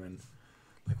this. That would have been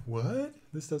like, what?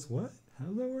 This does what? How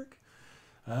does that work?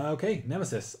 Okay,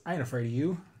 Nemesis. I ain't afraid of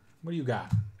you. What do you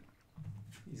got?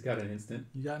 He's got an instant.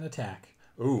 You got an attack.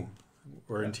 Ooh,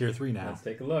 we're in tier 3 now. Let's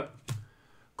take a look.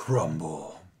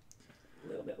 Crumble. A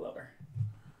little bit lower.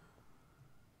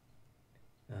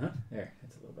 There.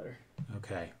 That's a little better.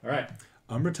 Okay. All right.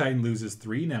 Umbra Titan loses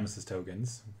 3 Nemesis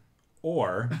tokens.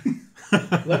 Or...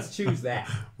 Let's choose that.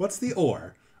 What's the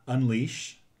or?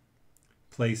 Unleash.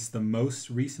 Place the most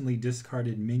recently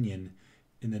discarded minion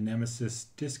in the Nemesis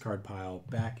discard pile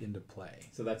back into play.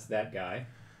 So that's that guy.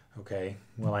 Okay.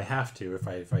 Well, I have to.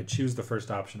 If I choose the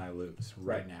first option, I lose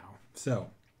right now. So,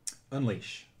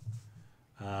 unleash.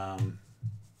 There's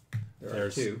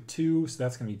There's 2. 2, so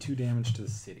that's going to be 2 damage to the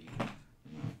city.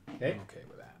 Okay. I'm okay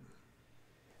with that.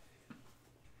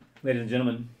 Ladies and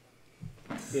gentlemen,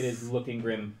 it is looking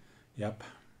grim. Yep.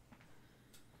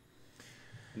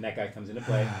 And that guy comes into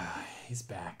play. He's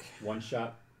back. One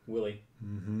shot, Willie.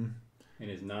 Mm-hmm. And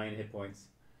his 9 hit points.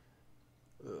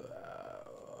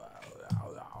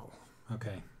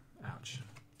 Okay. Ouch.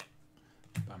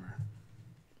 Bummer.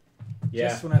 Yeah.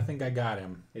 Just when I think I got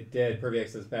him. It did.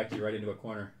 Perviex backed you right into a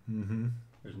corner. Mm-hmm.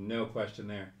 There's no question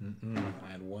there.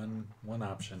 I had one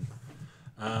option.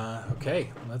 Okay,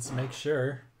 let's make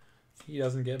sure he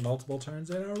doesn't get multiple turns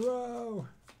in a row.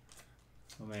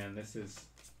 Oh man, this is.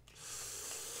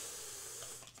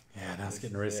 Yeah, now it's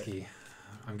getting risky.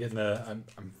 I'm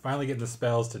finally getting the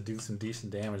spells to do some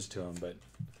decent damage to him, but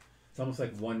it's almost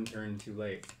like one turn too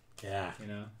late. Yeah. You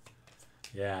know.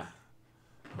 Yeah.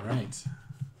 All right.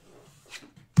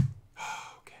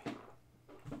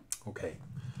 Okay.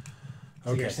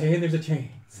 So you're saying there's a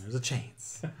chance. There's a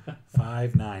chance.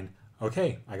 5, 9.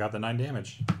 Okay, I got the 9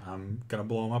 damage. I'm gonna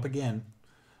blow him up again.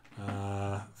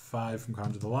 5 from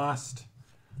Conjure the Lost.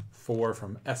 4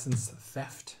 from Essence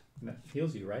Theft. And that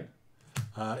heals you, right?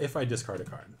 If I discard a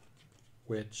card.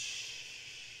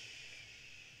 Which...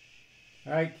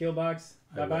 Alright, Keelbox.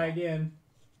 Bye-bye again.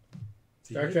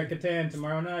 Star Trek Catan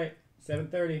tomorrow night,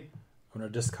 7:30. I'm going to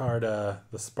discard the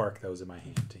spark that was in my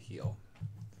hand to heal.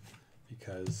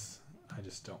 Because I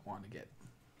just don't want to get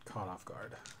caught off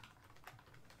guard.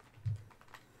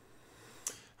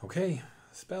 Okay,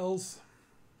 spells.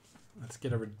 Let's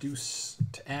get a Reduce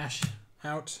to Ash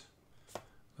out.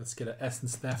 Let's get an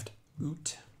Essence Theft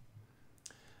Oot.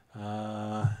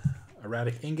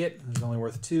 Erratic Ingot is only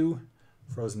worth 2.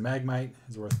 Frozen Magmite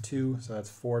is worth 2, so that's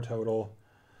 4 total.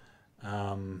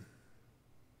 I'm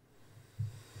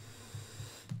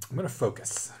going to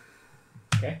focus.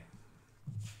 Okay.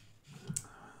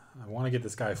 I want to get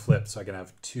this guy flipped so I can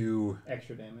have 2...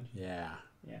 extra damage. Yeah.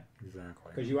 Yeah.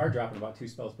 Exactly. Because you are dropping about 2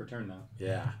 spells per turn now.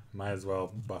 Yeah. Might as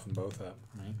well buff them both up,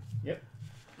 right? Yep.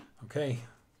 Okay.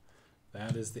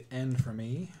 That is the end for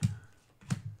me.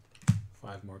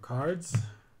 5 more cards.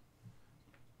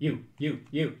 You.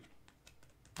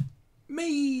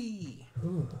 Me!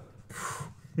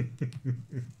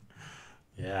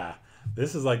 Yeah.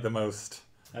 This is like the most...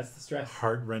 that's the stress.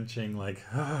 Heart-wrenching, like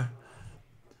I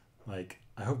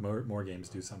hope more games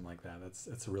do something like that.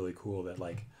 That's really cool that,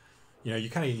 like, you know, you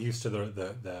kind of get used to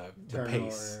the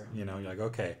pace. You know, you're like,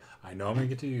 okay, I know I'm going to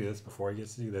get to do this before he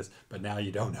gets to do this, but now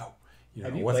you don't know.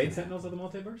 Have you played Sentinels of the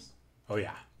Multiverse? Oh,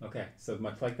 yeah. Okay, so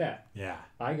much like that. Yeah.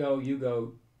 I go, you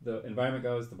go, the environment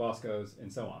goes, the boss goes,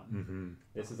 and so on. Mm-hmm.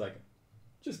 This is like,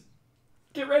 just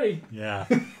get ready. Yeah.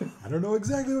 I don't know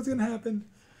exactly what's going to happen.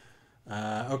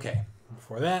 Okay.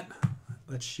 Before that,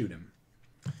 let's shoot him.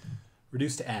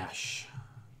 Reduce to Ash.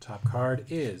 Top card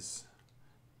is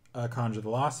Conjure the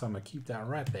Lost, so I'm going to keep that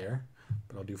right there.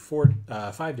 But I'll do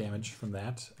 5 damage from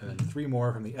that, and then 3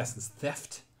 more from the Essence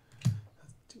Theft.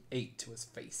 Do 8 to his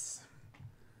face.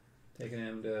 Taking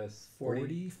him to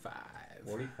 45.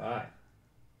 45.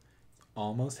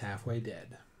 Almost halfway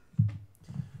dead.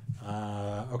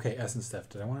 Okay, Essence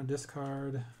Theft. Did I want to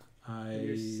discard?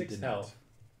 You're 6 health.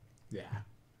 Yeah.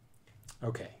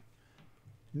 Okay.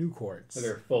 New Quartz. So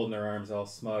they're folding their arms all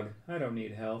smug. I don't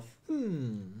need health.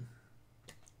 Let's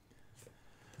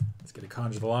get a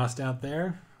Conjure the Lost out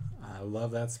there. I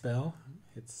love that spell.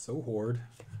 It's so hard.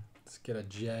 Let's get a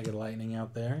Jagged Lightning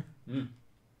out there. Nope.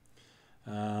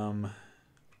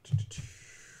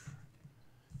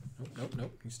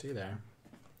 You stay there.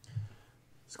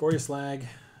 Score your Slag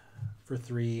for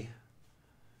 3.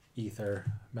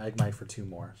 Ether. Magmite for 2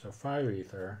 more. So 5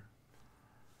 Ether.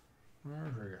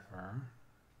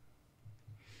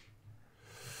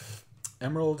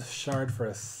 Emerald Shard for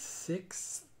a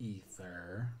 6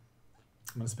 Ether.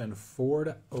 I'm going to spend 4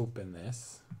 to open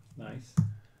this. Nice.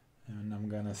 And I'm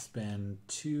going to spend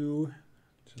 2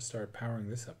 to start powering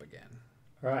this up again.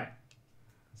 All right.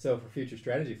 So for future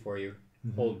strategy for you,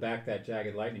 hold back that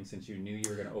Jagged Lightning since you knew you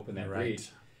were going to open that breach.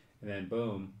 And then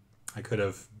boom. I could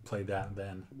have played that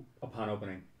then. Upon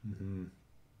opening.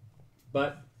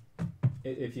 But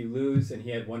if you lose and he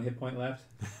had 1 hit point left,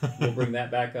 we'll bring that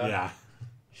back up. Yeah.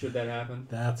 Should that happen?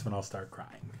 That's when I'll start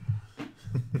crying.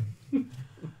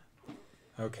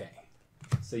 Okay.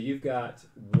 So you've got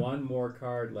 1 more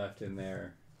card left in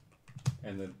there,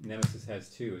 and the Nemesis has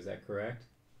 2. Is that correct?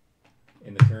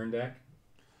 In the turn deck?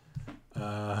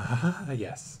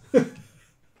 Yes.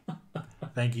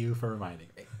 Thank you for reminding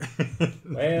me.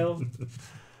 Well,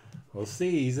 we'll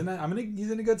see. He's in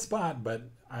a good spot, but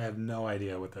I have no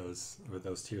idea what those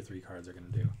tier 3 cards are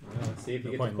going to do. Well, let's see if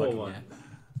you get to pull one.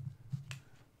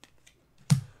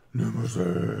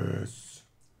 Nemesis.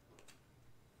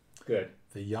 Good.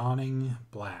 The Yawning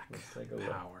Black Let's take a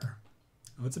look. Power.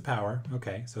 Oh, it's a power.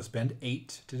 Okay, so spend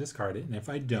 8 to discard it, and if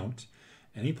I don't,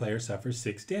 any player suffers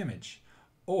 6 damage.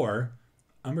 Or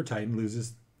Umbra Titan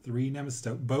loses 3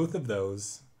 Nemesis. Both of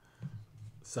those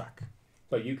suck.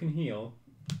 But you can heal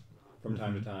from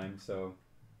time to time, so...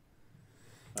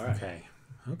 All right.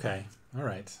 Okay. All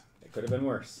right. It could have been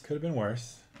worse. Could have been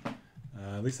worse.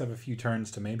 At least I have a few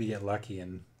turns to maybe get lucky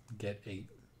and get 8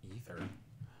 ether.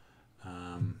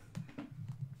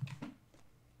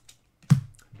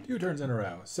 2 turns in a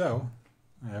row. So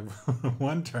I have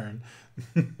 1 turn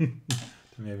to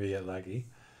maybe get lucky.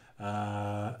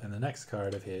 And the next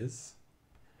card of his,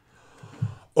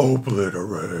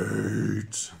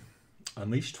 Obliterate.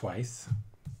 Unleash twice.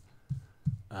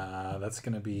 That's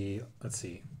going to be, let's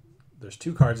see. There's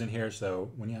 2 cards in here, so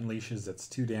when he unleashes, that's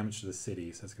 2 damage to the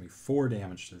city. So that's going to be 4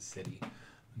 damage to the city.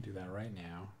 I'll do that right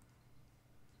now.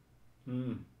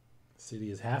 Hmm. City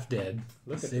is half dead.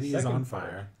 Look the at city the is on second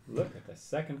fire. Look at the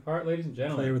second part, ladies and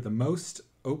gentlemen. Player with the most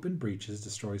open breaches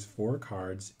destroys 4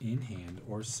 cards in hand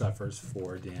or suffers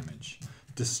 4 damage.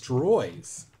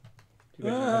 Destroys. Too bad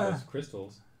you don't have those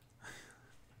crystals.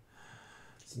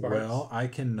 Sparks. Well, I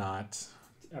cannot.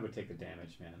 I would take the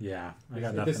damage, man. Yeah, I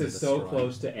got nothing This to is so destroy.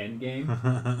 close to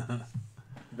endgame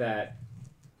that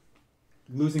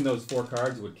losing those 4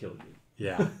 cards would kill you.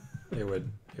 Yeah, it would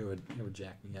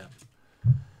jack me up.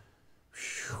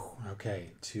 Whew.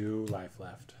 Okay, 2 life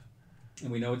left.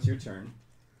 And we know it's your turn.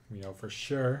 We know for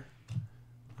sure.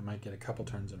 I might get a couple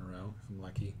turns in a row if I'm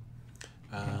lucky.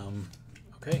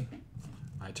 Okay,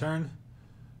 my turn.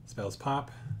 Spells pop.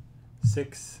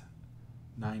 6,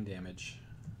 9 damage.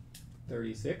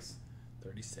 36.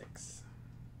 36.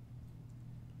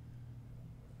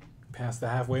 Past the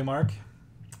halfway mark.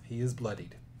 He is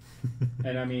bloodied.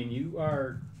 And I mean,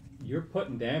 you're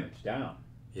putting damage down.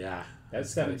 Yeah.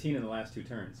 That's 17 in the last 2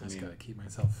 turns. I just gotta keep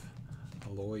myself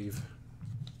alive.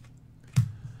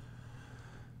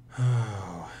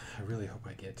 Oh, I really hope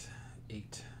I get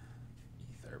 8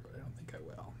 ether, but I don't think I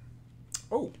will.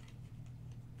 Oh,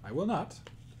 I will not.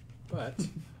 But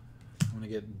I'm gonna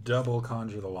get double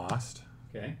Conjure the Lost.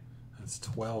 Okay. That's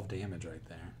 12 damage right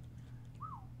there.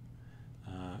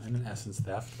 And an Essence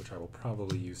Theft, which I will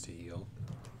probably use to heal.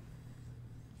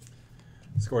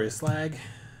 Scoria Slag,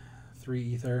 3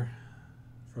 ether.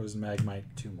 Frozen Magmite,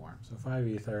 2 more. So 5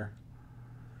 ether.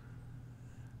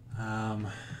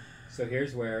 So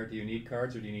here's where, do you need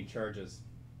cards or do you need charges?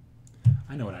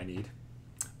 I know what I need.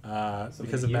 Because to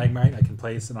of heal? Magmite, I can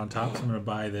place it on top. So I'm going to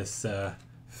buy this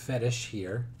fetish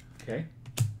here. Okay.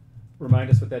 Remind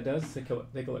us what that does. Take a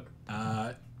look.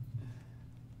 I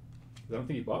don't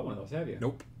think you bought one of those, have you?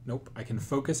 Nope. I can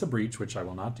focus a breach, which I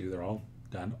will not do. They're all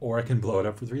done. Or I can blow it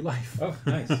up for 3 life. Oh,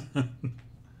 nice.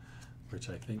 Which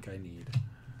I think I need.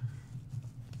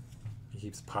 He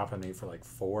keeps popping me for like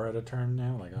 4 at a turn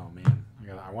now. Like, oh man,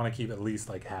 I want to keep at least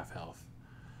like half health.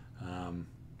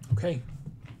 Okay.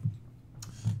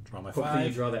 Draw my 5. Hopefully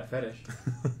you draw that fetish.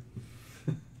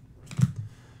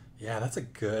 Yeah, that's a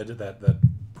good that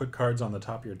put cards on the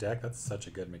top of your deck. That's such a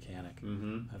good mechanic.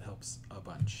 Mm-hmm. That helps a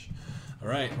bunch. All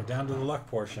right, we're down to the luck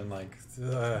portion. Like,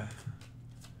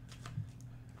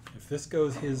 if this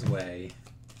goes his way.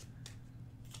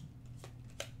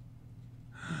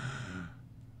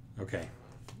 Okay,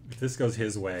 if this goes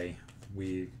his way,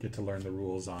 we get to learn the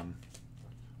rules on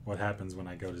what happens when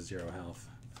I go to 0 health.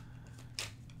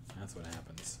 That's what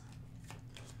happens.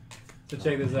 So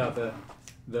check this out.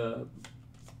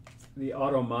 The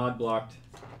auto mod blocked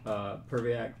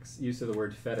Perviac's use of the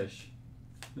word fetish.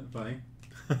 Isn't that funny?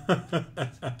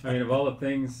 I mean, of all the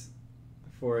things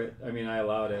for it, I mean, I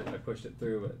allowed it. I pushed it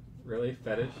through, but really?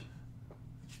 Fetish?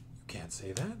 You can't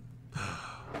say that?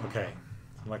 Okay,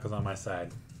 luck was on my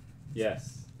side.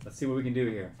 Yes. Let's see what we can do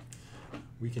here.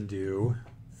 We can do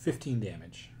 15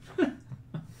 damage. So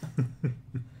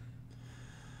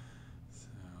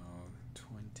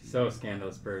 20. So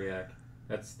scandalous, Perviac.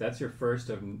 That's your first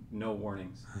of no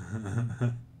warnings.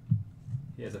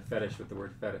 He has a fetish with the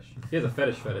word fetish. He has a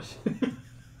fetish.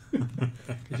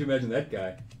 Could you imagine that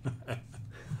guy?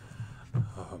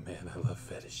 Oh man, I love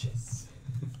fetishes.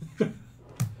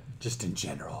 Just in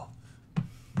general.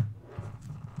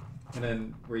 And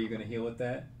then, were you going to heal with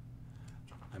that?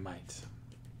 I might.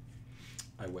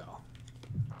 I will.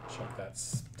 Chuck that,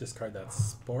 discard that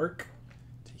Spork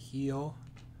to heal.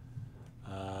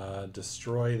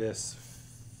 Destroy this.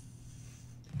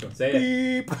 Don't say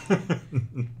it. Beep!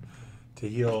 To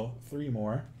heal 3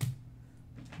 more.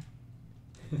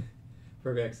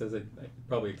 Perviac says it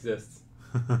probably exists.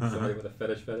 Somebody with a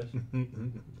fetish. Yeah,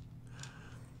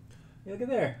 look at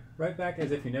there. Right back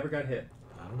as if you never got hit.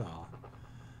 Not at all.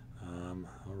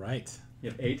 All right. You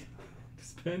have 8 to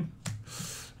spin.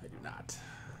 I do not.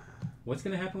 What's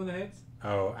going to happen with the hits?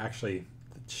 Oh, actually,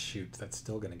 shoot, that's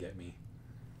still going to get me.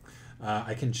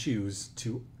 I can choose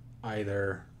to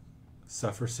either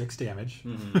suffer 6 damage,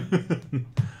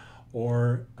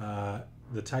 or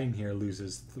the Titan here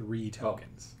loses 3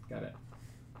 tokens. Oh, got it.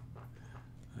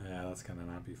 Yeah, that's going to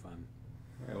not be fun.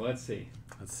 All right, well, let's see.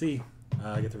 Let's see.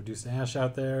 I get the reduced ash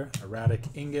out there. Erratic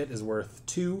Ingot is worth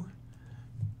 2.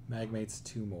 Magmate's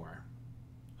 2 more.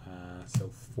 So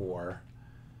 4.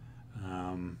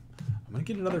 I'm going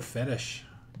to get another Fetish.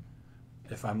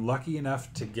 If I'm lucky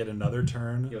enough to get another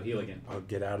turn, You'll heal again. I'll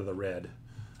get out of the red.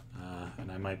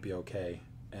 And I might be okay.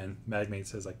 And Magmate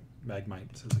says I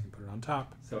can put it on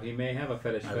top. So he may have a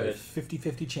fetish. I have a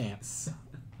 50-50 chance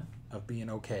of being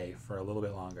okay for a little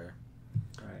bit longer.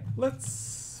 All right.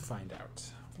 Let's find out.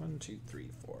 1, 2, 3,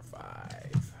 4,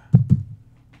 5.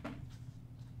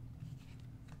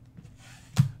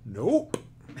 Nope.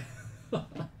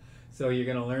 So you're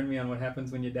going to learn me on what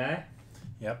happens when you die?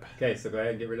 Yep. Okay, so go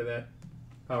ahead and get rid of that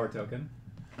power token.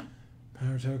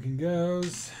 Power token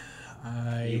goes.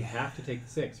 You have to take the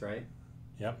 6, right?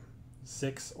 Yep.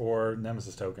 6 or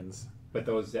Nemesis tokens. But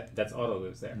that's auto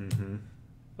lose there. Mm-hmm.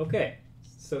 Okay,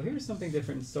 so here's something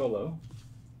different in solo.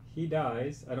 He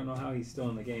dies. I don't know how he's still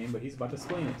in the game, but he's about to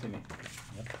explain it to me.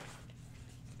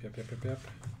 Yep.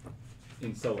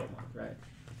 In solo mode, right?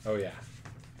 Oh, yeah.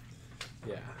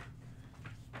 Yeah.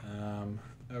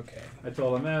 Okay. I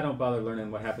told him, don't bother learning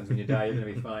what happens when you die. You're going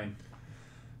to be fine.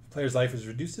 Player's life is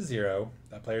reduced to 0.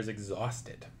 That player's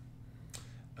exhausted.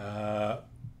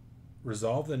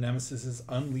 Resolve the Nemesis's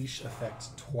Unleash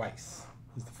effect twice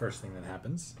is the first thing that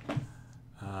happens.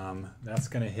 That's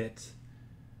going to hit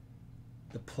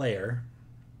the player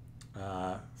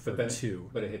for 2.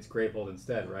 But it hits Gravehold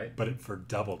instead, right? But for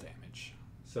double damage.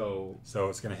 So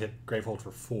it's going to hit Gravehold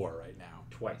for 4 right now.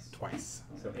 Twice.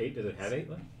 So 8, does it have 8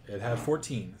 left? It had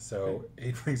 14, so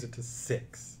 8 brings it to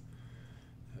 6.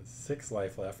 It has 6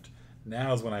 life left.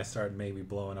 Now is when I start maybe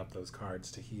blowing up those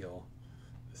cards to heal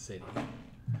the city.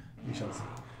 We shall see.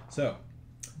 So,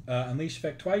 Unleash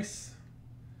effect twice.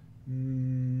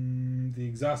 The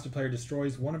exhausted player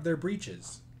destroys one of their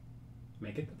breaches.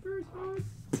 Make it the first one.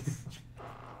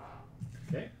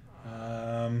 Okay.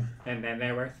 And then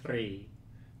there were 3.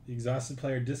 The exhausted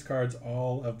player discards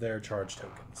all of their charge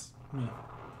tokens.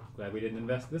 Glad we didn't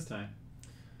invest this time.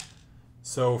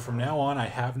 So from now on, I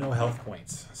have no health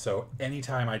points. So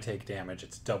anytime I take damage,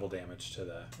 it's double damage to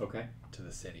the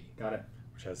city. Got it.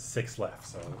 Which has 6 left.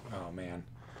 So oh man.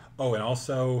 Oh, and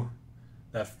also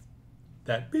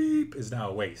that beep is now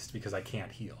a waste because I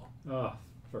can't heal. Oh,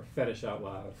 for fetish out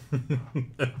loud.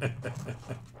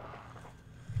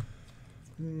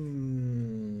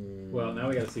 Well, now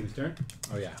we got to see whose turn.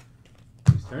 Oh yeah.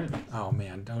 Whose turn is it? Oh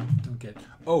man, don't get.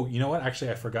 Oh, you know what? Actually,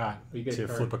 I forgot to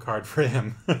flip a card for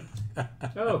him.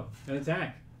 Oh, an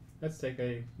attack. Let's take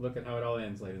a look at how it all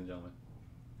ends, ladies and gentlemen.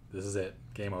 This is it.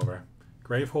 Game over.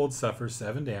 Gravehold suffers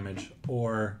 7 damage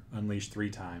or unleash 3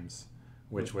 times,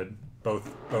 which would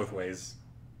both ways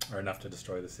are enough to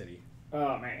destroy the city.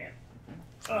 Oh man.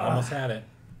 Almost had it.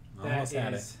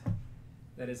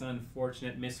 That is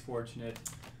unfortunate, misfortunate,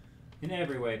 in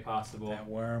every way possible. That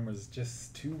worm was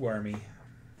just too wormy.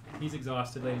 He's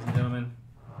exhausted, ladies and gentlemen.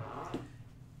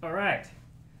 All right.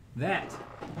 That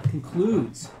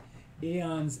concludes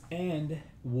Aeon's End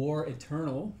War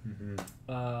Eternal.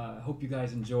 Hope you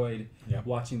guys enjoyed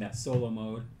watching that solo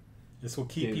mode. This will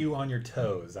keep you on your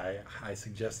toes. I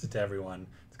suggest it to everyone.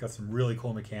 It's got some really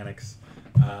cool mechanics.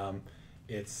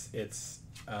 It's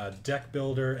deck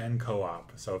builder and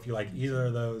co-op. So if you like either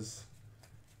of those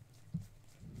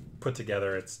put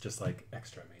together, it's just like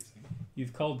extra amazing.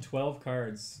 You've culled 12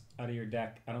 cards out of your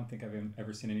deck. I don't think I've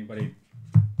ever seen anybody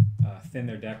thin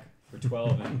their deck for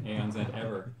 12 in Aeon's End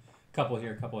ever. Couple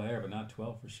here, couple there, but not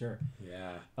 12 for sure.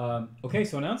 Yeah. Okay,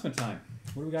 so announcement time.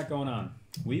 What do we got going on?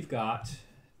 We've got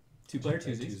Two-Player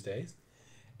Tuesdays.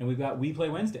 And we've got We Play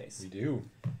Wednesdays. We do.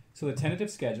 So the tentative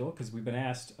schedule, because we've been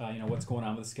asked, what's going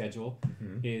on with the schedule,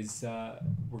 is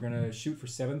we're going to shoot for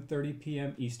 7:30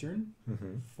 p.m. Eastern,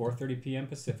 4:30 p.m.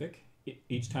 Pacific,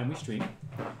 each time we stream,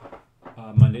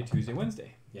 Monday, Tuesday,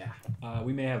 Wednesday. Yeah.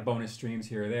 We may have bonus streams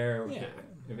here or there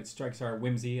if it strikes our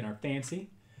whimsy and our fancy.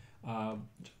 I'm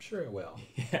sure it will.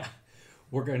 Yeah.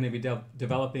 We're going to be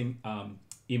developing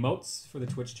emotes for the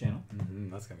Twitch channel.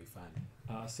 That's going to be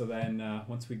fun. So then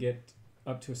once we get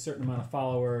up to a certain amount of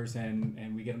followers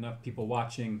and we get enough people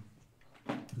watching,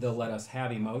 they'll let us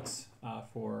have emotes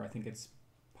for, I think it's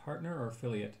partner or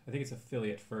affiliate. I think it's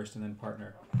affiliate first and then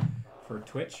partner for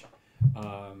Twitch.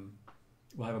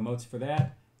 We'll have emotes for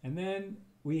that. And then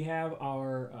we have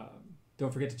our,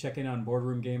 don't forget to check in on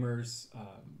Boardroom Gamers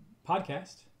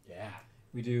podcast. Yeah.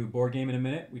 We do board game in a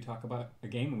minute. We talk about a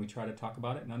game and we try to talk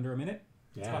about it in under a minute.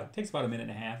 Yeah. It takes about a minute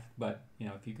and a half, but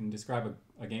if you can describe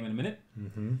a game in a minute,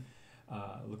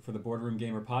 look for the Boardroom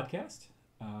Gamer podcast.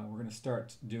 We're going to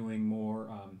start doing more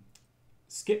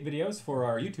skit videos for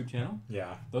our YouTube channel.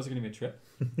 Yeah. Those are going to be a trip.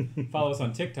 Follow us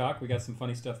on TikTok. We got some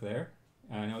funny stuff there.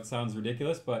 I know it sounds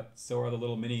ridiculous, but so are the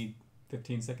little mini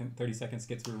 15-second, 30-second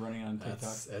skits we're running on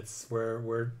TikTok. That's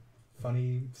where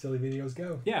funny, silly videos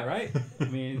go. Yeah, right? I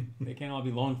mean, they can't all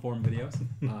be long-form videos.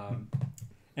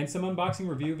 And some unboxing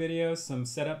review videos, some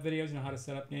setup videos, how to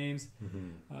set up games.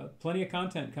 Plenty of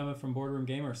content coming from Boardroom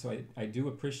Gamer, so I do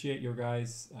appreciate your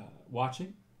guys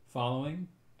watching, following.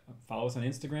 Follow us on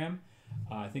Instagram.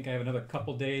 I think I have another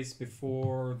couple days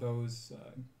before those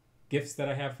gifts that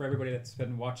I have for everybody that's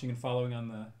been watching and following on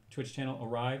the Twitch channel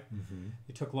arrive.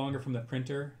 They took longer from the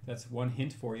printer. That's one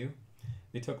hint for you.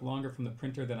 They took longer from the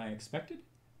printer than I expected,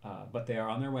 but they are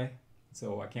on their way.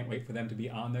 So I can't wait for them to be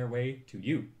on their way to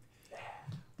you.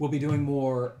 We'll be doing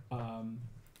more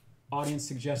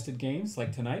audience-suggested games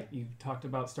like tonight. You talked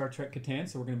about Star Trek Catan,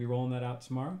 so we're going to be rolling that out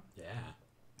tomorrow.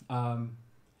 Yeah.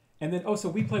 And then, so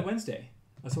We Play Wednesday.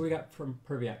 So what we got from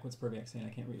Perviac. What's Perviac saying?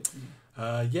 I can't read it from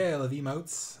here. Yeah, I love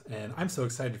emotes, and I'm so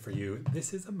excited for you.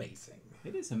 This is amazing.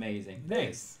 It is amazing.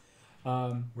 Thanks.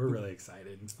 We're really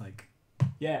excited.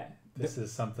 Yeah. This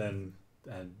is something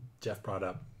that Jeff brought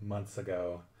up months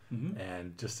ago,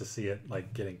 and just to see it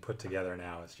getting put together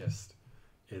now is just,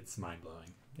 it's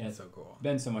mind-blowing. Yeah, it's so cool.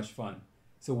 Been so much fun.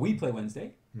 So We Play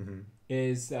Wednesday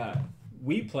is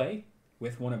we play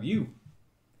with one of you.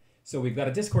 So we've got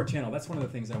a Discord channel. That's one of the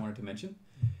things I wanted to mention.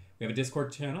 We have a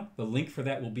Discord channel. The link for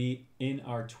that will be in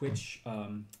our Twitch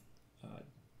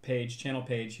channel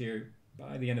page here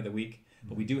by the end of the week.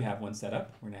 But we do have one set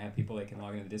up. We're going to have people that can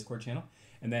log into the Discord channel.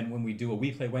 And then when we do a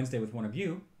We Play Wednesday with one of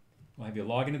you, we'll have you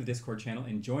log into the Discord channel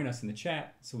and join us in the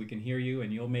chat so we can hear you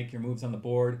and you'll make your moves on the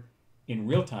board in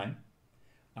real time.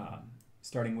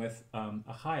 Starting with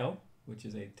Aeon, which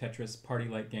is a Tetris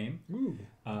party-like game.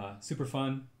 Super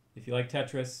fun. If you like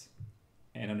Tetris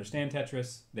and understand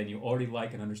Tetris, then you already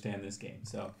like and understand this game.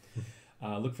 So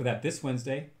look for that this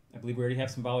Wednesday. I believe we already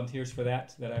have some volunteers for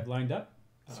that I've lined up.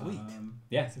 Sweet.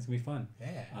 Yes, it's going to be fun.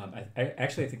 Yeah. I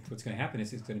think what's going to happen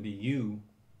is it's going to be you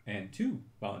and 2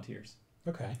 volunteers.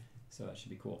 Okay. So that should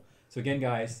be cool. So again,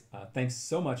 guys, thanks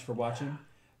so much for watching.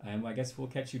 And I guess we'll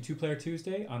catch you 2-Player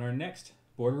Tuesday on our next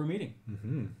boardroom meeting.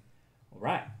 All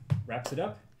right. Wraps it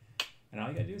up. And all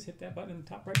you got to do is hit that button in the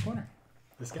top right corner.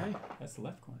 This guy? That's the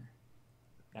left corner.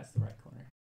 That's the right corner.